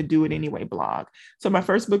became the Do It Anyway blog. So my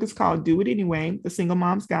first book is called Do It Anyway, The Single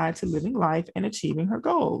Mom's Guide to Living Life and Achieving Her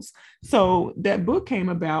Goals. So that book came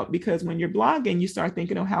about because when you're blogging, you start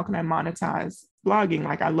thinking, oh, how can I monetize blogging?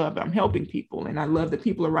 Like I'm helping people and I love that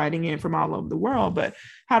people are writing in from all over the world, but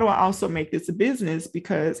how do I also make this a business?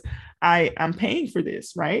 Because I'm paying for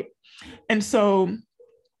this, right? And so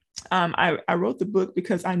I wrote the book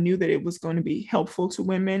because I knew that it was going to be helpful to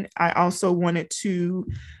women. I also wanted to,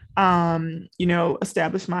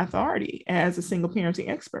 establish my authority as a single parenting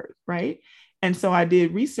expert, right? And so I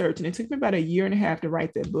did research and it took me about 1.5 years to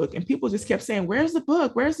write that book. And people just kept saying, where's the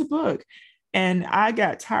book? Where's the book? And I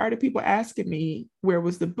got tired of people asking me, where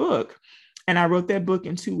was the book? And I wrote that book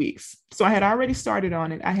in 2 weeks. So I had already started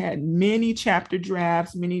on it. I had many chapter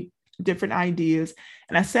drafts, many different ideas.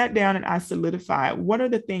 And I sat down and I solidified what are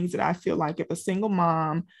the things that I feel like if a single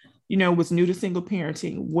mom, was new to single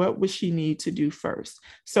parenting, what would she need to do first?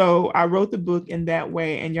 So I wrote the book in that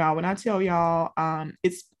way. And y'all, when I tell y'all,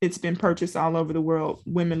 it's been purchased all over the world.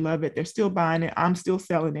 Women love it. They're still buying it. I'm still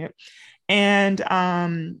selling it. And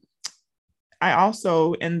I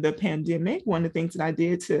also, in the pandemic, one of the things that I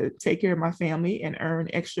did to take care of my family and earn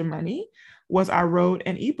extra money was I wrote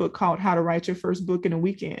an ebook called How to Write Your First Book in a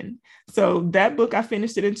Weekend. So that book, I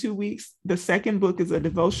finished it in 2 weeks. The second book is a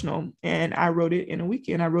devotional and I wrote it in a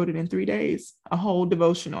weekend. I wrote it in 3 days, a whole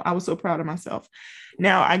devotional. I was so proud of myself.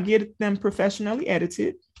 Now I get them professionally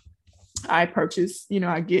edited. I purchase,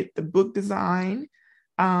 I get the book design.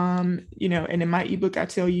 And in my ebook, I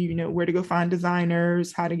tell you, where to go find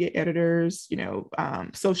designers, how to get editors,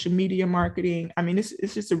 social media marketing. I mean,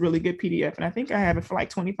 it's just a really good PDF. And I think I have it for like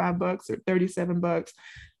 $25 or $37.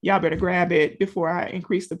 Y'all better grab it before I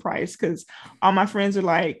increase the price, because all my friends are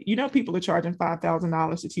like, people are charging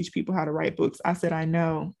 $5,000 to teach people how to write books. I said, I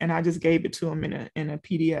know. And I just gave it to them in a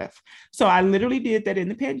PDF. So I literally did that in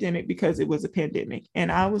the pandemic because it was a pandemic.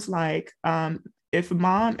 And I was like, if a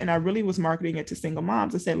mom, and I really was marketing it to single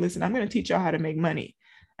moms, I said, listen, I'm going to teach y'all how to make money.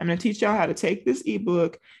 I'm going to teach y'all how to take this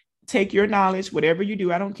ebook, take your knowledge, whatever you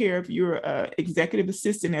do. I don't care if you're an executive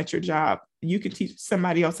assistant at your job. You can teach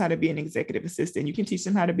somebody else how to be an executive assistant. You can teach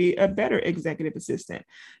them how to be a better executive assistant.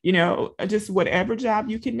 Just whatever job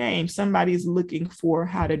you can name, somebody's looking for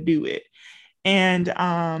how to do it. And,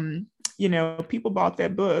 people bought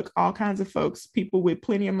that book, all kinds of folks, people with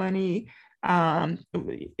plenty of money,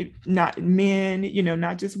 not men,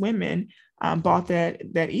 not just women, bought that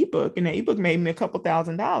ebook, and the ebook made me a couple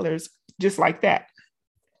 $1,000 just like that.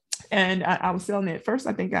 And I was selling it at first.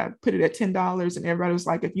 I think I put it at $10, and everybody was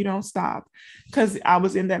like, if you don't stop, because I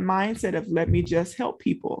was in that mindset of let me just help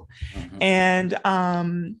people.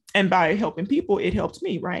 Mm-hmm. And by helping people, it helped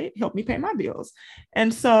me, right? Helped me pay my bills.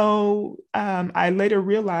 And so I later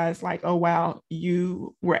realized like, oh, wow,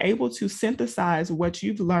 you were able to synthesize what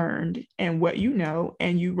you've learned and what you know,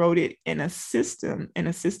 and you wrote it in a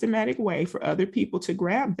systematic way for other people to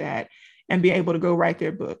grab that and be able to go write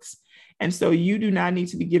their books. And so you do not need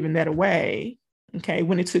to be giving that away, okay,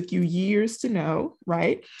 when it took you years to know,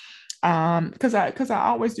 right? Because I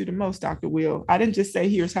always do the most, Dr. Will. I didn't just say,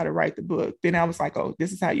 here's how to write the book. Then I was like, oh,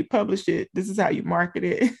 this is how you publish it. This is how you market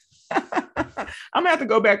it. I'm gonna have to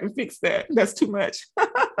go back and fix that. That's too much.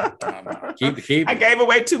 Keep I gave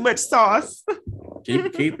away too much sauce. Keep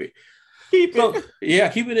it. Keep it. Yeah,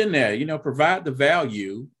 keep it in there. Provide the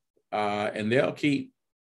value, and they'll keep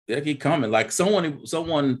coming. Like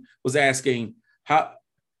someone was asking, how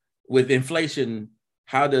with inflation,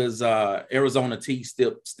 how does Arizona tea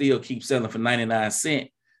still keep selling for 99 cents?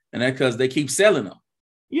 And that's because they keep selling them.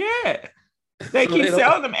 Yeah, they keep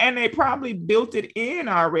selling them, and they probably built it in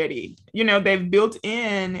already. They've built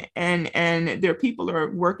in, and their people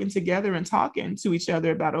are working together and talking to each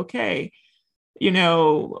other about, okay,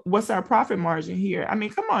 what's our profit margin here? I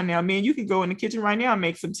mean, come on now, man, you could go in the kitchen right now and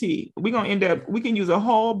make some tea. We can use a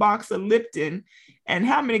whole box of Lipton. And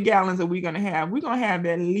how many gallons are we going to have? We're going to have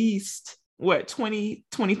at least 20,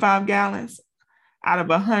 25 gallons out of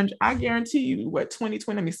 100. I guarantee you 20,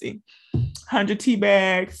 let me see, 100 tea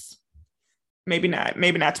bags, maybe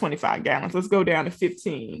not 25 gallons. Let's go down to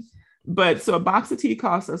 15. But so a box of tea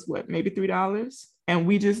costs us maybe $3. And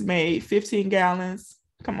we just made 15 gallons.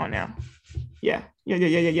 Come on now. Yeah.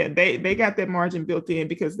 They got that margin built in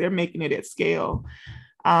because they're making it at scale.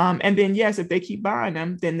 And then, yes, if they keep buying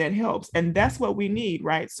them, then that helps. And that's what we need,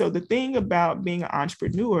 right? So the thing about being an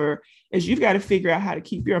entrepreneur is you've got to figure out how to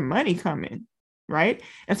keep your money coming, right?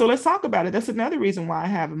 And so let's talk about it. That's another reason why I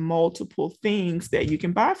have multiple things that you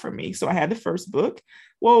can buy from me. So I had the first book.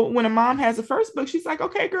 Well, when a mom has a first book, she's like,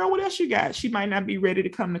 okay, girl, what else you got? She might not be ready to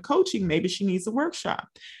come to coaching. Maybe she needs a workshop,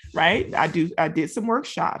 right? I did some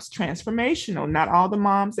workshops, transformational. Not all the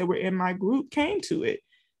moms that were in my group came to it,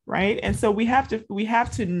 right? And so we have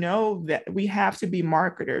to know that we have to be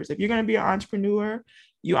marketers. If you're going to be an entrepreneur,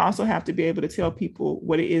 you also have to be able to tell people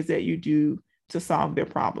what it is that you do to solve their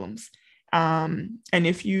problems. And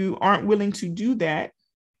if you aren't willing to do that,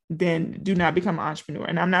 then do not become an entrepreneur.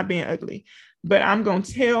 And I'm not being ugly, but I'm going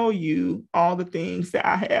to tell you all the things that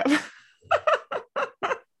I have.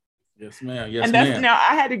 Yes, ma'am. Now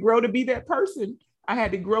I had to grow to be that person. I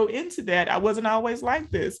had to grow into that. I wasn't always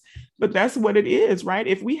like this, but that's what it is, right?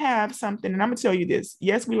 If we have something, and I'm going to tell you this,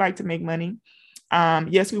 yes, we like to make money.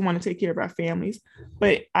 Yes, we want to take care of our families,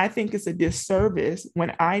 but I think it's a disservice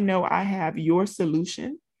when I know I have your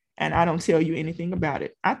solution and I don't tell you anything about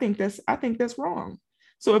it. I think that's wrong.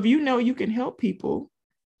 So if you know you can help people,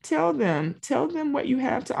 tell them what you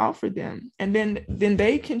have to offer them. And then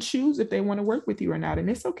they can choose if they want to work with you or not. And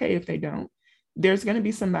it's okay if they don't. There's going to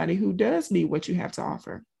be somebody who does need what you have to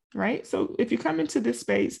offer, right? So if you come into this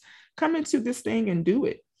space, come into this thing and do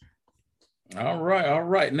it. All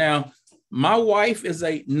right. Now, my wife is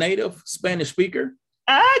a native Spanish speaker.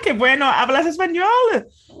 Ah, qué bueno. ¿Hablas español?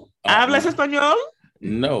 ¿Hablas español?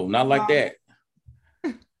 No, not like that.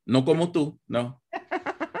 No como tú, no.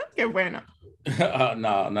 Qué bueno.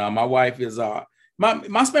 No. My wife is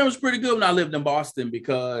my Spanish was pretty good when I lived in Boston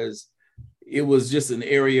because it was just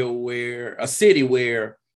a city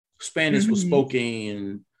where Spanish was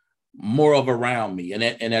spoken more of around me. And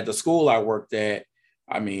at the school I worked at,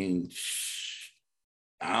 I mean,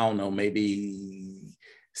 I don't know, maybe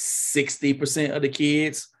 60% of the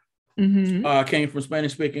kids came from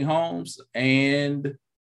Spanish speaking homes. And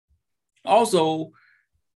also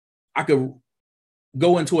I could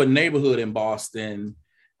go into a neighborhood in Boston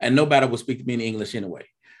and nobody would speak to me in English anyway.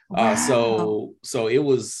 Wow. So it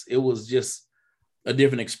was just a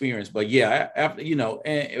different experience. But yeah, after,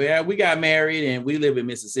 and we got married and we live in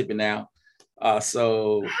Mississippi now.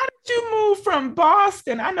 So how did you move from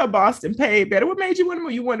Boston? I know Boston paid better. What made you want to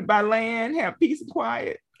move? You wanted to buy land, have peace and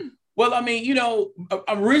quiet? Well, I mean,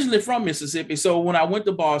 I'm originally from Mississippi. So when I went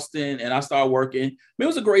to Boston and I started working, it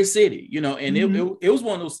was a great city, and it was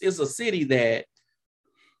one of those, it's a city that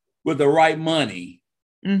with the right money,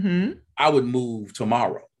 I would move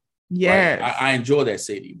tomorrow. Yes. Right? I enjoy that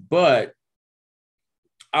city, but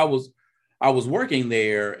I was working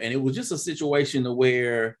there and it was just a situation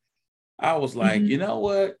where I was like, you know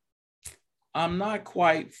what? I'm not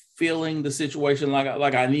quite feeling the situation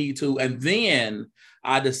like I need to. And then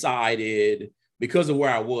I decided, because of where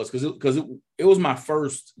I was, because it was my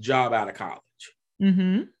first job out of college.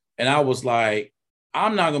 And I was like,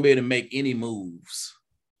 I'm not going to be able to make any moves.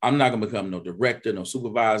 I'm not going to become no director, no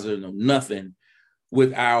supervisor, no nothing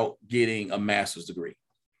without getting a master's degree.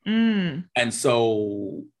 And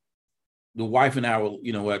so the wife and I were,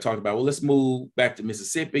 what I talked about, well, let's move back to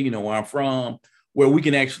Mississippi, where I'm from, where we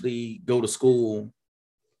can actually go to school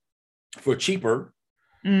for cheaper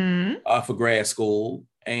for grad school.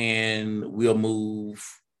 And we'll move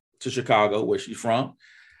to Chicago, where she's from,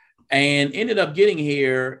 and ended up getting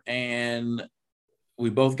here. And we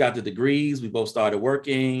both got the degrees. We both started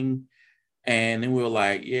working. And then we were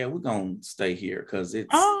like, yeah, we're going to stay here because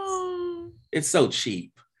it's so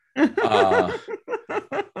cheap.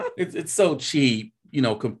 It's so cheap,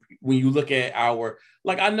 when you look at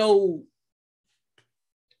I know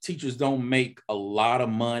teachers don't make a lot of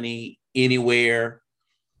money anywhere,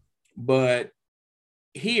 but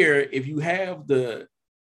here, if you have the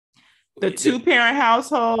 2-parent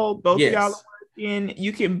household, both yes. of y'all are working,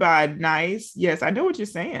 you can buy nice. Yes, I know what you're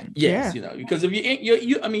saying. Yes, because if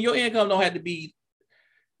your income don't have to be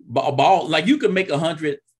a ball. Like you could make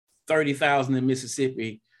 $130,000 in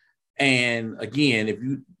Mississippi, and again, if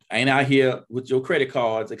you ain't out here with your credit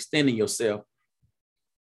cards extending yourself,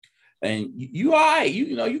 and you all right,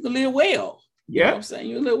 you can live well. Yeah, you know what I'm saying,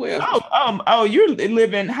 you live well. You're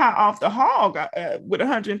living high off the hog with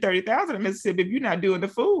 $130,000 in Mississippi if you're not doing the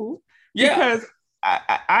food. Yeah, because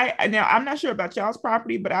I now I'm not sure about y'all's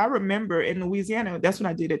property, but I remember in Louisiana, that's when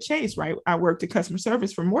I did at Chase, right? I worked at customer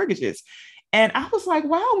service for mortgages. And I was like,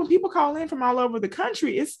 wow, when people call in from all over the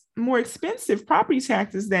country, it's more expensive property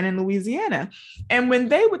taxes than in Louisiana. And when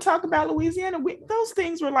they would talk about Louisiana, those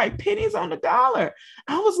things were like pennies on the dollar.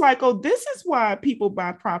 I was like, oh, this is why people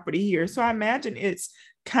buy property here. So I imagine it's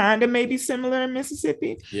kind of maybe similar in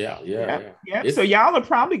Mississippi. Yeah. So y'all are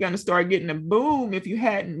probably going to start getting a boom if you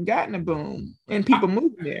hadn't gotten a boom and people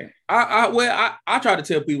moving there. I try to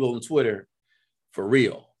tell people on Twitter, for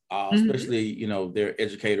real. Especially, they're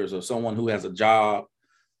educators or someone who has a job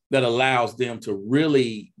that allows them to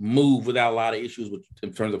really move without a lot of issues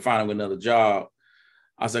in terms of finding another job.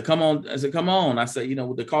 I said, come on. I said,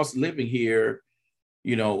 with the cost of living here,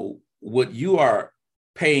 what you are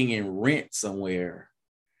paying in rent somewhere,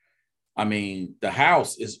 I mean, the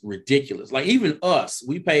house is ridiculous. Like even us,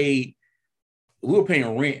 we were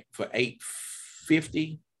paying rent for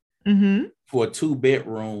 $850 for a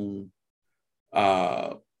 2-bedroom.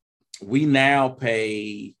 We now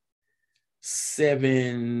pay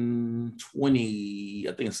 $720,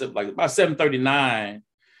 I think it's like about $739,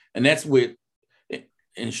 and that's with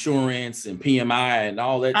insurance and PMI and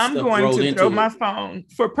all that. I'm stuff going to throw my phone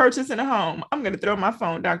for purchasing a home. I'm going to throw my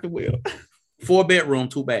phone, Dr. Will. 4-bedroom,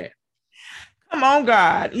 2 bath. Come on,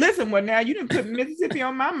 God. Listen, well, now you didn't put Mississippi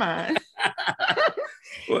on my mind. I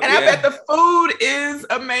bet the food is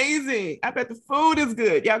amazing. I bet the food is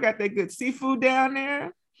good. Y'all got that good seafood down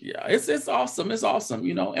there. Yeah, it's awesome. It's awesome,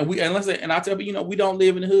 and I tell you, we don't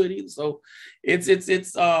live in the hood either. So it's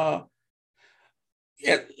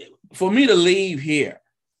for me to leave here,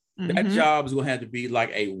 that job is gonna have to be like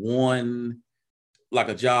a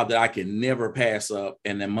job that I can never pass up,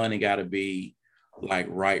 and the money gotta be like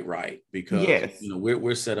right, because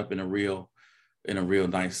we're set up in a real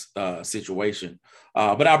nice situation.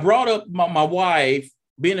 But I brought up my wife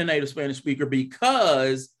being a native Spanish speaker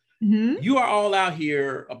because you are all out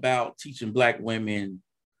here about teaching Black women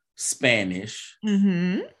Spanish.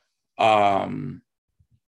 Come on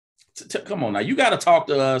now, you got to talk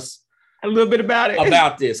to us a little bit about it,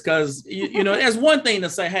 about this, because it's one thing to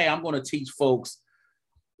say, hey, I'm going to teach folks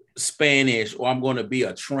Spanish, or I'm going to be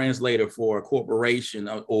a translator for a corporation,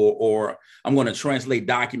 or I'm going to translate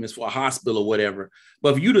documents for a hospital or whatever.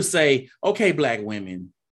 But for you to say, okay, Black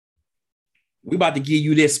women, we about to give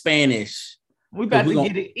you this Spanish. We about to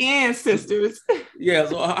get it in, sisters. Yeah.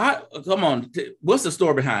 So come on. What's the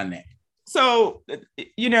story behind that? So,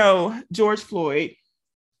 George Floyd,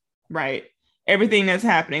 right? Everything that's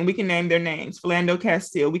happening, we can name their names. Philando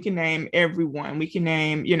Castile, we can name everyone. We can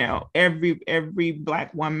name, every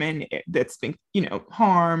Black woman that's been,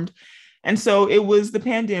 harmed. And so it was the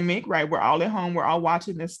pandemic, right? We're all at home. We're all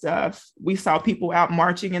watching this stuff. We saw people out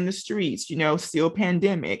marching in the streets, still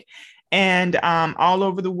pandemic, and all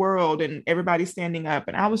over the world, and everybody standing up.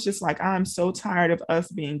 And I was just like, I'm so tired of us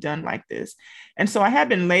being done like this. And so I had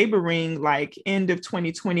been laboring, like, end of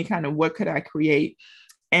 2020, kind of what could I create?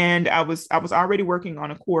 And I was already working on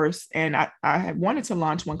a course, and I had wanted to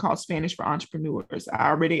launch one called Spanish for Entrepreneurs.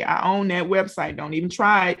 I own that website. Don't even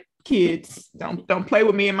try it, kids. Don't play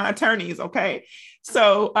with me and my attorneys, okay?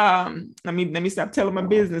 So let me stop telling my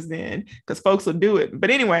business then, because folks will do it.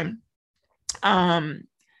 But anyway,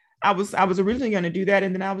 I was originally going to do that,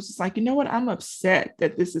 and then I was just like, you know what? I'm upset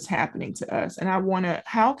that this is happening to us, and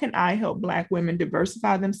how can I help Black women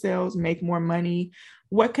diversify themselves, make more money?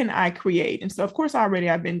 What can I create? And so, of course, already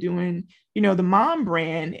I've been doing, the mom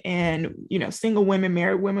brand, and, single women,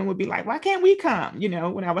 married women would be like, why can't we come?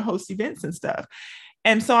 When I would host events and stuff.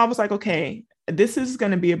 And so I was like, okay, this is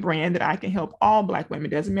going to be a brand that I can help all Black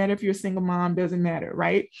women. Doesn't matter if you're a single mom, doesn't matter,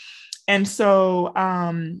 right? And so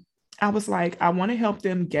I was like, I want to help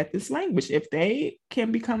them get this language. If they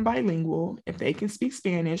can become bilingual, if they can speak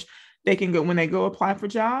Spanish, they can go, when they go apply for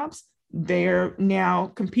jobs, they're now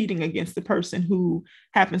competing against the person who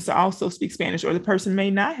happens to also speak Spanish, or the person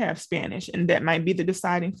may not have Spanish. And that might be the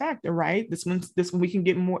deciding factor, right? This one we can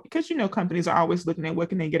get more, because, companies are always looking at what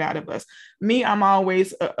can they get out of us. Me, I'm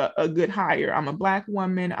always a good hire. I'm a Black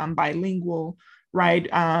woman. I'm bilingual, right?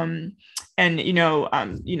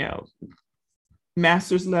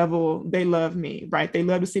 Master's level, they love me, right? They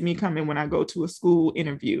love to see me come in when I go to a school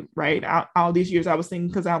interview, right? All these years I was thinking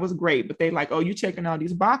because I was great, but they like, oh, you checking all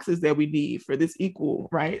these boxes that we need for this equal,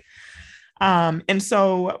 right? And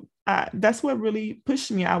so that's what really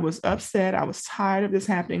pushed me. I was upset. I was tired of this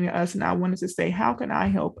happening to us. And I wanted to say, how can I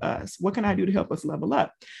help us? What can I do to help us level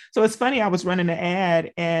up? So it's funny, I was running an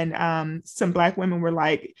ad, and some Black women were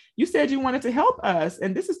like, you said you wanted to help us,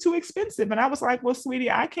 and this is too expensive. And I was like, well, sweetie,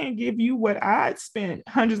 I can't give you what I'd spent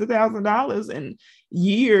hundreds of thousands of dollars and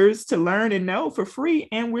years to learn and know for free.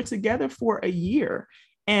 And we're together for a year.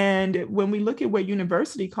 And when we look at what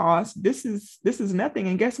university costs, this is nothing.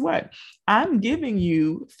 And guess what? I'm giving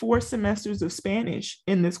you 4 semesters of Spanish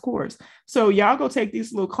in this course. So y'all go take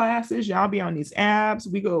these little classes. Y'all be on these apps.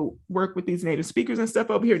 We go work with these native speakers and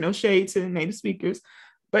stuff over here. No shade to native speakers.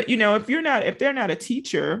 But, if they're not a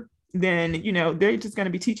teacher, then, they're just going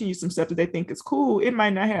to be teaching you some stuff that they think is cool. It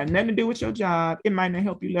might not have nothing to do with your job. It might not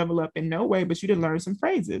help you level up in no way, but you did learn some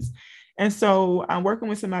phrases. And so I'm working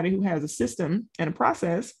with somebody who has a system and a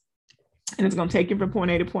process, and it's going to take you from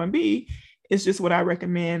point A to point B. It's just what I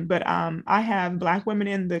recommend. But I have Black women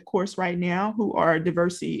in the course right now who are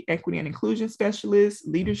diversity, equity, and inclusion specialists,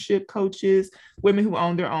 leadership coaches, women who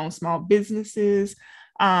own their own small businesses,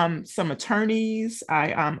 some attorneys.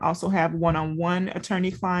 I also have one-on-one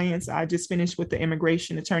attorney clients. I just finished with the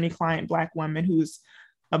immigration attorney client, Black woman who's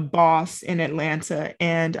a boss in Atlanta,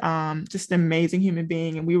 and just an amazing human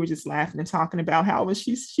being. And we were just laughing and talking about how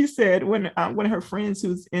she said when one of her friends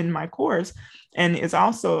who's in my course and is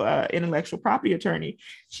also an intellectual property attorney,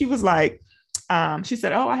 she was like, she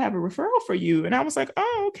said, oh, I have a referral for you. And I was like,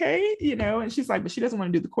 oh, okay. And she's like, but she doesn't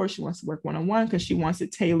want to do the course. She wants to work one-on-one because she wants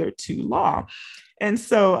it tailored to law. And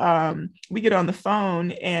so we get on the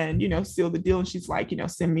phone and, seal the deal. And she's like,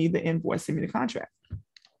 send me the invoice, send me the contract.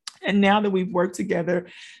 And now that we've worked together,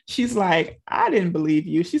 she's like, I didn't believe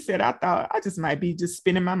you. She said, I thought I just might be just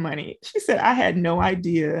spending my money. She said, I had no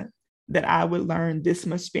idea that I would learn this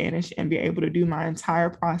much Spanish and be able to do my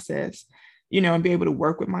entire process, and be able to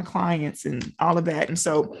work with my clients and all of that. And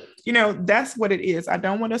so, that's what it is. I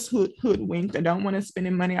don't want us hoodwinked. I don't want us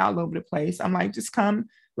spending money all over the place. I'm like, just come,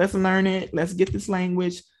 let's learn it. Let's get this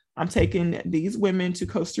language. I'm taking these women to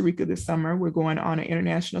Costa Rica this summer. We're going on an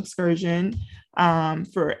international excursion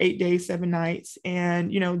for 8 days, 7 nights.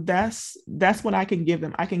 And, that's what I can give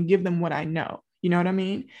them. I can give them what I know. You know what I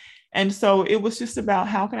mean? And so it was just about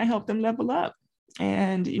how can I help them level up?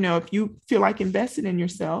 And, if you feel like investing in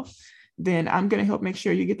yourself, then I'm going to help make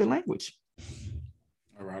sure you get the language.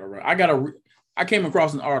 All right. I came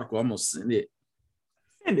across an article. I'm going to send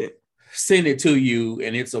it to you.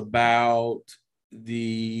 And it's about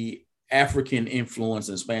the African influence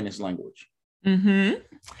in Spanish language? Mm-hmm.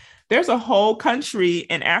 There's a whole country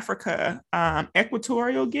in Africa,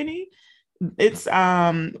 Equatorial Guinea. It's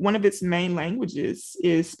one of its main languages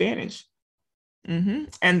is Spanish. Mm-hmm.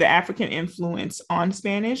 And the African influence on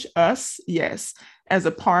Spanish, us, yes, as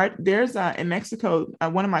a part. There's in Mexico,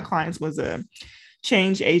 one of my clients was a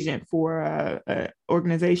change agent for a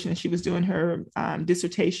organization. She was doing her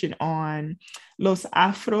dissertation on los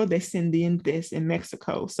afrodescendientes in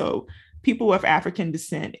Mexico. So people of African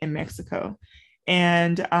descent in Mexico.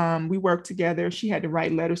 And we worked together. She had to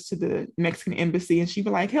write letters to the Mexican embassy, and she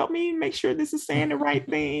was like, help me make sure this is saying the right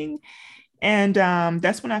thing. And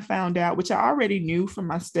that's when I found out, which I already knew from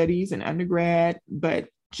my studies in undergrad, but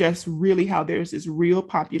just really how there's this real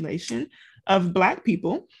population of Black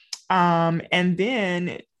people. And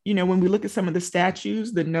then, you know, when we look at some of the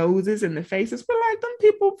statues, the noses and the faces, we're like, them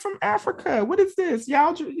people from Africa, what is this?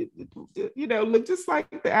 Y'all, you know, look just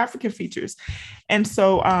like the African features. And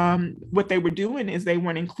so what they were doing is they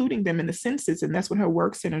weren't including them in the census. And that's what her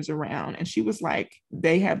work centers around. And she was like,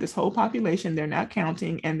 they have this whole population, they're not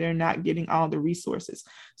counting, and they're not getting all the resources.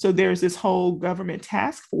 So there's this whole government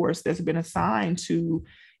task force that's been assigned to,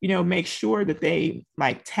 you know, make sure that they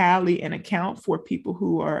like tally and account for people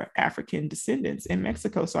who are African descendants in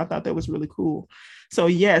Mexico. So I thought that was really cool. So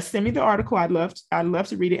yes, send me the article. I'd love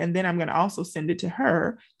to read it. And then I'm going to also send it to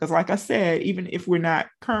her. Because like I said, even if we're not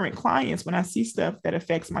current clients, when I see stuff that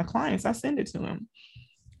affects my clients, I send it to them.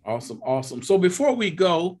 Awesome. Awesome. So before we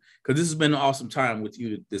go, because this has been an awesome time with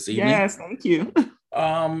you this evening. Yes, thank you.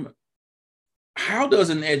 How does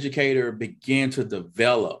an educator begin to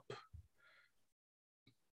develop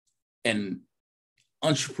an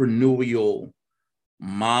entrepreneurial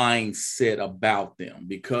mindset about them?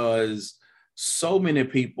 Because so many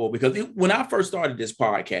people, when I first started this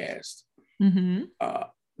podcast, mm-hmm.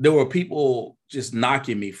 There were people just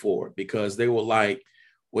knocking me for it because they were like,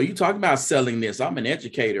 well, you talking about selling this. I'm an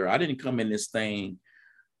educator. I didn't come in this thing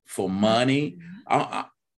for money.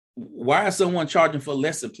 Why is someone charging for a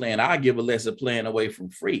lesson plan? I give a lesson plan away from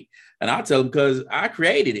free. And I tell them, because I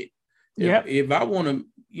created it. Yep. If I want to,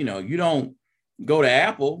 you know, you don't go to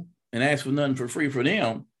Apple and ask for nothing for free for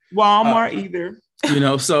them. Walmart either. You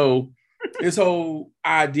know, so this whole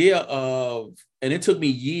idea of, and it took me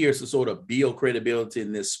years to sort of build credibility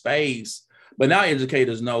in this space, but now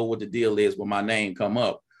educators know what the deal is when my name come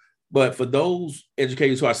up. But for those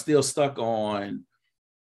educators who are still stuck on,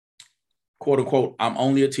 quote unquote, I'm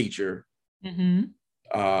only a teacher. Mm-hmm.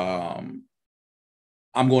 I'm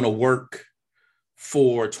going to work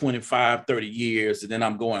for 25, 30 years, and then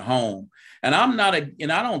I'm going home. And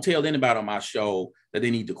and I don't tell anybody on my show that they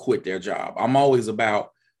need to quit their job. I'm always about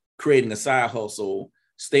creating a side hustle,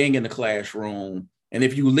 staying in the classroom. And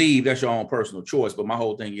if you leave, that's your own personal choice. But my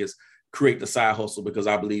whole thing is create the side hustle because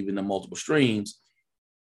I believe in the multiple streams.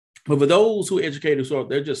 But for those who are educators,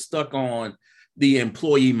 they're just stuck on the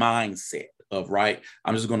employee mindset of, right,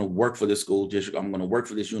 I'm just going to work for this school district. I'm going to work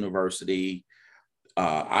for this university.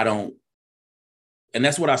 And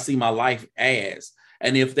that's what I see my life as.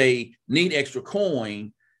 And if they need extra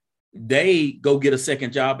coin, they go get a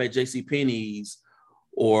second job at JCPenney's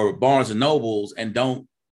or Barnes and Nobles and don't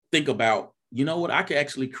think about, you know what, I could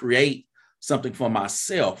actually create something for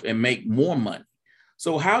myself and make more money.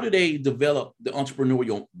 So how do they develop the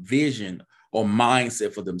entrepreneurial vision or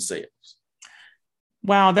mindset for themselves?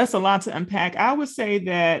 Wow, that's a lot to unpack. I would say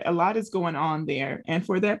that a lot is going on there. And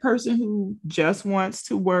for that person who just wants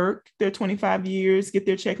to work their 25 years, get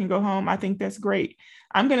their check and go home, I think that's great.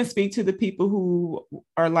 I'm going to speak to the people who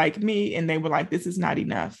are like me and they were like, this is not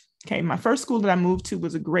enough. Okay, my first school that I moved to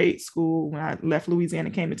was a great school. When I left Louisiana,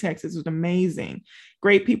 came to Texas, it was amazing.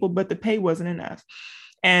 Great people, but the pay wasn't enough.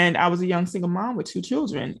 And I was a young single mom with 2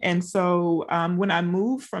 children. And so when I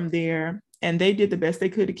moved from there, and they did the best they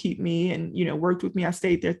could to keep me and, you know, worked with me. I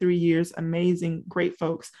stayed there 3 years, amazing, great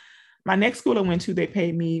folks. My next school I went to, they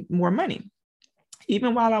paid me more money.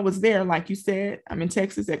 Even while I was there, like you said, I'm in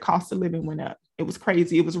Texas, that cost of living went up. It was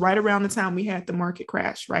crazy. It was right around the time we had the market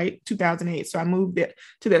crash, right? 2008. So I moved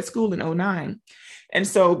to that school in 2009. And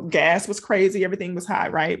so gas was crazy. Everything was high,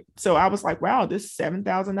 right? So I was like, wow, this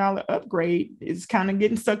 $7,000 upgrade is kind of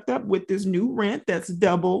getting sucked up with this new rent that's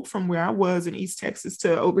double from where I was in East Texas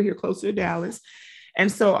to over here closer to Dallas. And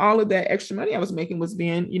so all of that extra money I was making was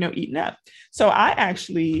being, you know, eaten up. So I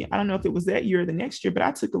don't know if it was that year or the next year, but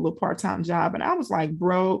I took a little part-time job and I was like,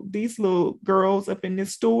 bro, these little girls up in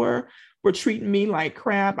this store were treating me like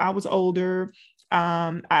crap. I was older.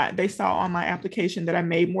 They saw on my application that I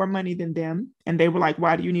made more money than them. And they were like,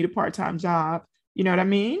 why do you need a part-time job? You know what I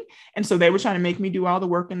mean? And so they were trying to make me do all the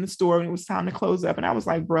work in the store when it was time to close up. And I was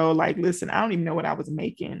like, bro, like, listen, I don't even know what I was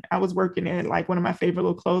making. I was working at like one of my favorite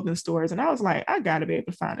little clothing stores. And I was like, I got to be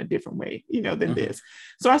able to find a different way, than this.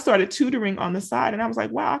 So I started tutoring on the side. And I was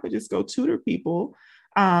like, wow, I could just go tutor people,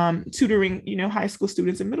 tutoring, high school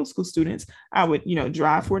students and middle school students. I would,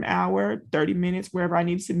 drive for an hour, 30 minutes, wherever I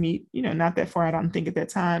needed to meet, not that far, I don't think at that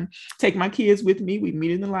time, take my kids with me. We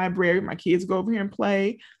meet in the library. My kids go over here and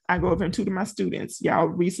play. I go over and tutor my students. Y'all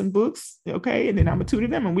read some books, okay? And then I'm gonna tutor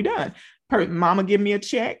them and we done. Mama give me a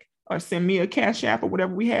check or send me a cash app or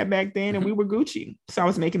whatever we had back then, and we were Gucci. So I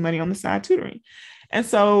was making money on the side tutoring. And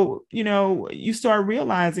so, you start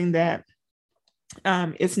realizing that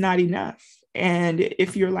it's not enough. And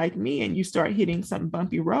if you're like me and you start hitting some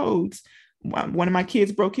bumpy roads, one of my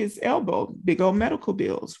kids broke his elbow, big old medical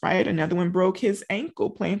bills, right? Another one broke his ankle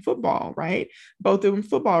playing football, right? Both of them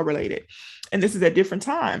football related. And this is at different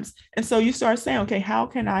times. And so you start saying, okay, how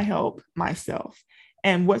can I help myself?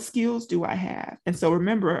 And what skills do I have? And so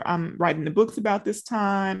remember, I'm writing the books about this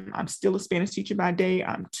time. I'm still a Spanish teacher by day.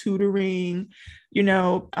 I'm tutoring,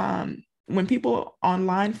 when people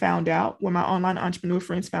online found out, when my online entrepreneur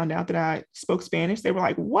friends found out that I spoke Spanish, they were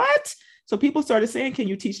like, what? So people started saying, can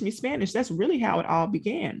you teach me Spanish? That's really how it all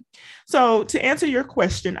began. So to answer your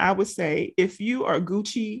question, I would say, if you are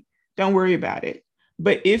Gucci, don't worry about it.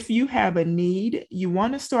 But if you have a need, you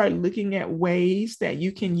want to start looking at ways that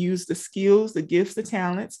you can use the skills, the gifts, the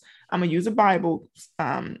talents. I'm going to use a Bible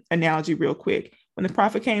analogy real quick. When the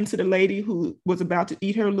prophet came to the lady who was about to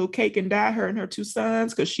eat her little cake and die, her and her two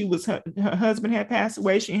sons, because her husband had passed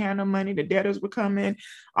away, she had no money, the debtors were coming,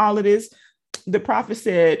 all of this. The prophet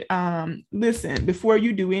said, listen, before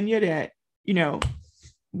you do any of that,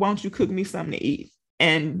 why don't you cook me something to eat?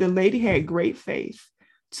 And the lady had great faith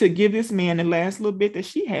to give this man the last little bit that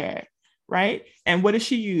she had, right? And what did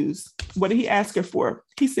she use? What did he ask her for?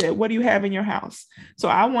 He said, what do you have in your house? So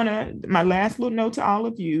my last little note to all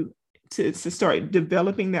of you, to start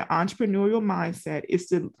developing that entrepreneurial mindset is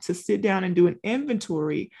to sit down and do an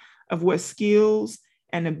inventory of what skills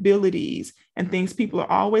and abilities and things people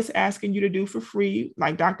are always asking you to do for free.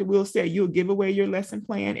 Like Dr. Will said, you'll give away your lesson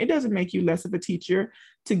plan. It doesn't make you less of a teacher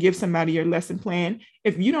to give somebody your lesson plan.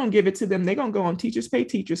 If you don't give it to them, they're going to go on Teachers Pay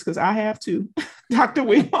Teachers, because I have to, Dr.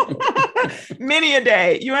 Will, many a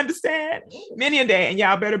day. You understand? Many a day. And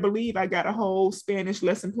y'all better believe I got a whole Spanish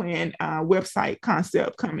lesson plan website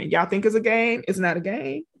concept coming. Y'all think it's a game? It's not a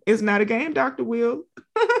game. It's not a game, Dr. Will.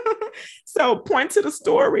 So point to the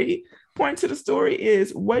story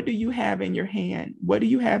is, what do you have in your hand? What do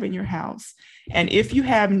you have in your house? And if you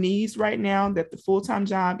have needs right now that the full-time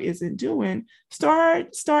job isn't doing,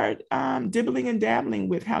 start dibbling and dabbling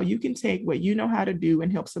with how you can take what you know how to do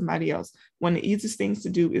and help somebody else. One of the easiest things to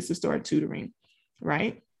do is to start tutoring,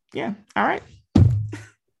 right? Yeah. All right.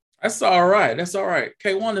 That's all right.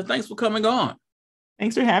 Kaywanda, thanks for coming on.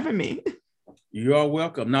 Thanks for having me. You are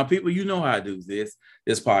welcome. Now, people, you know how I do this.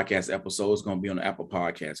 This podcast episode is going to be on Apple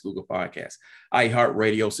Podcasts, Google Podcasts,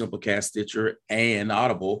 iHeartRadio, Simplecast, Stitcher, and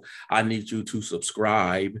Audible. I need you to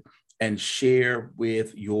subscribe and share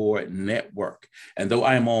with your network. And though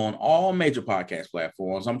I am on all major podcast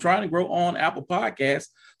platforms, I'm trying to grow on Apple Podcasts.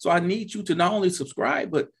 So I need you to not only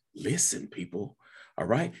subscribe, but listen, people. All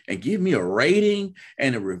right. And give me a rating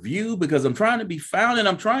and a review, because I'm trying to be found and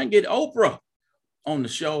I'm trying to get Oprah on the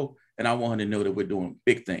show. And I want her to know that we're doing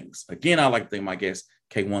big things. Again, I'd like to thank my guest,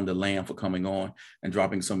 Kaywanda Lamb, for coming on and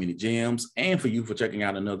dropping so many gems, and for you for checking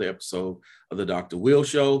out another episode of the Dr. Will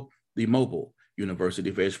Show, the mobile University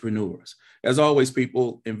of Entrepreneurs. As always,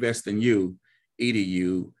 people, invest in you,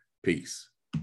 EDU, peace.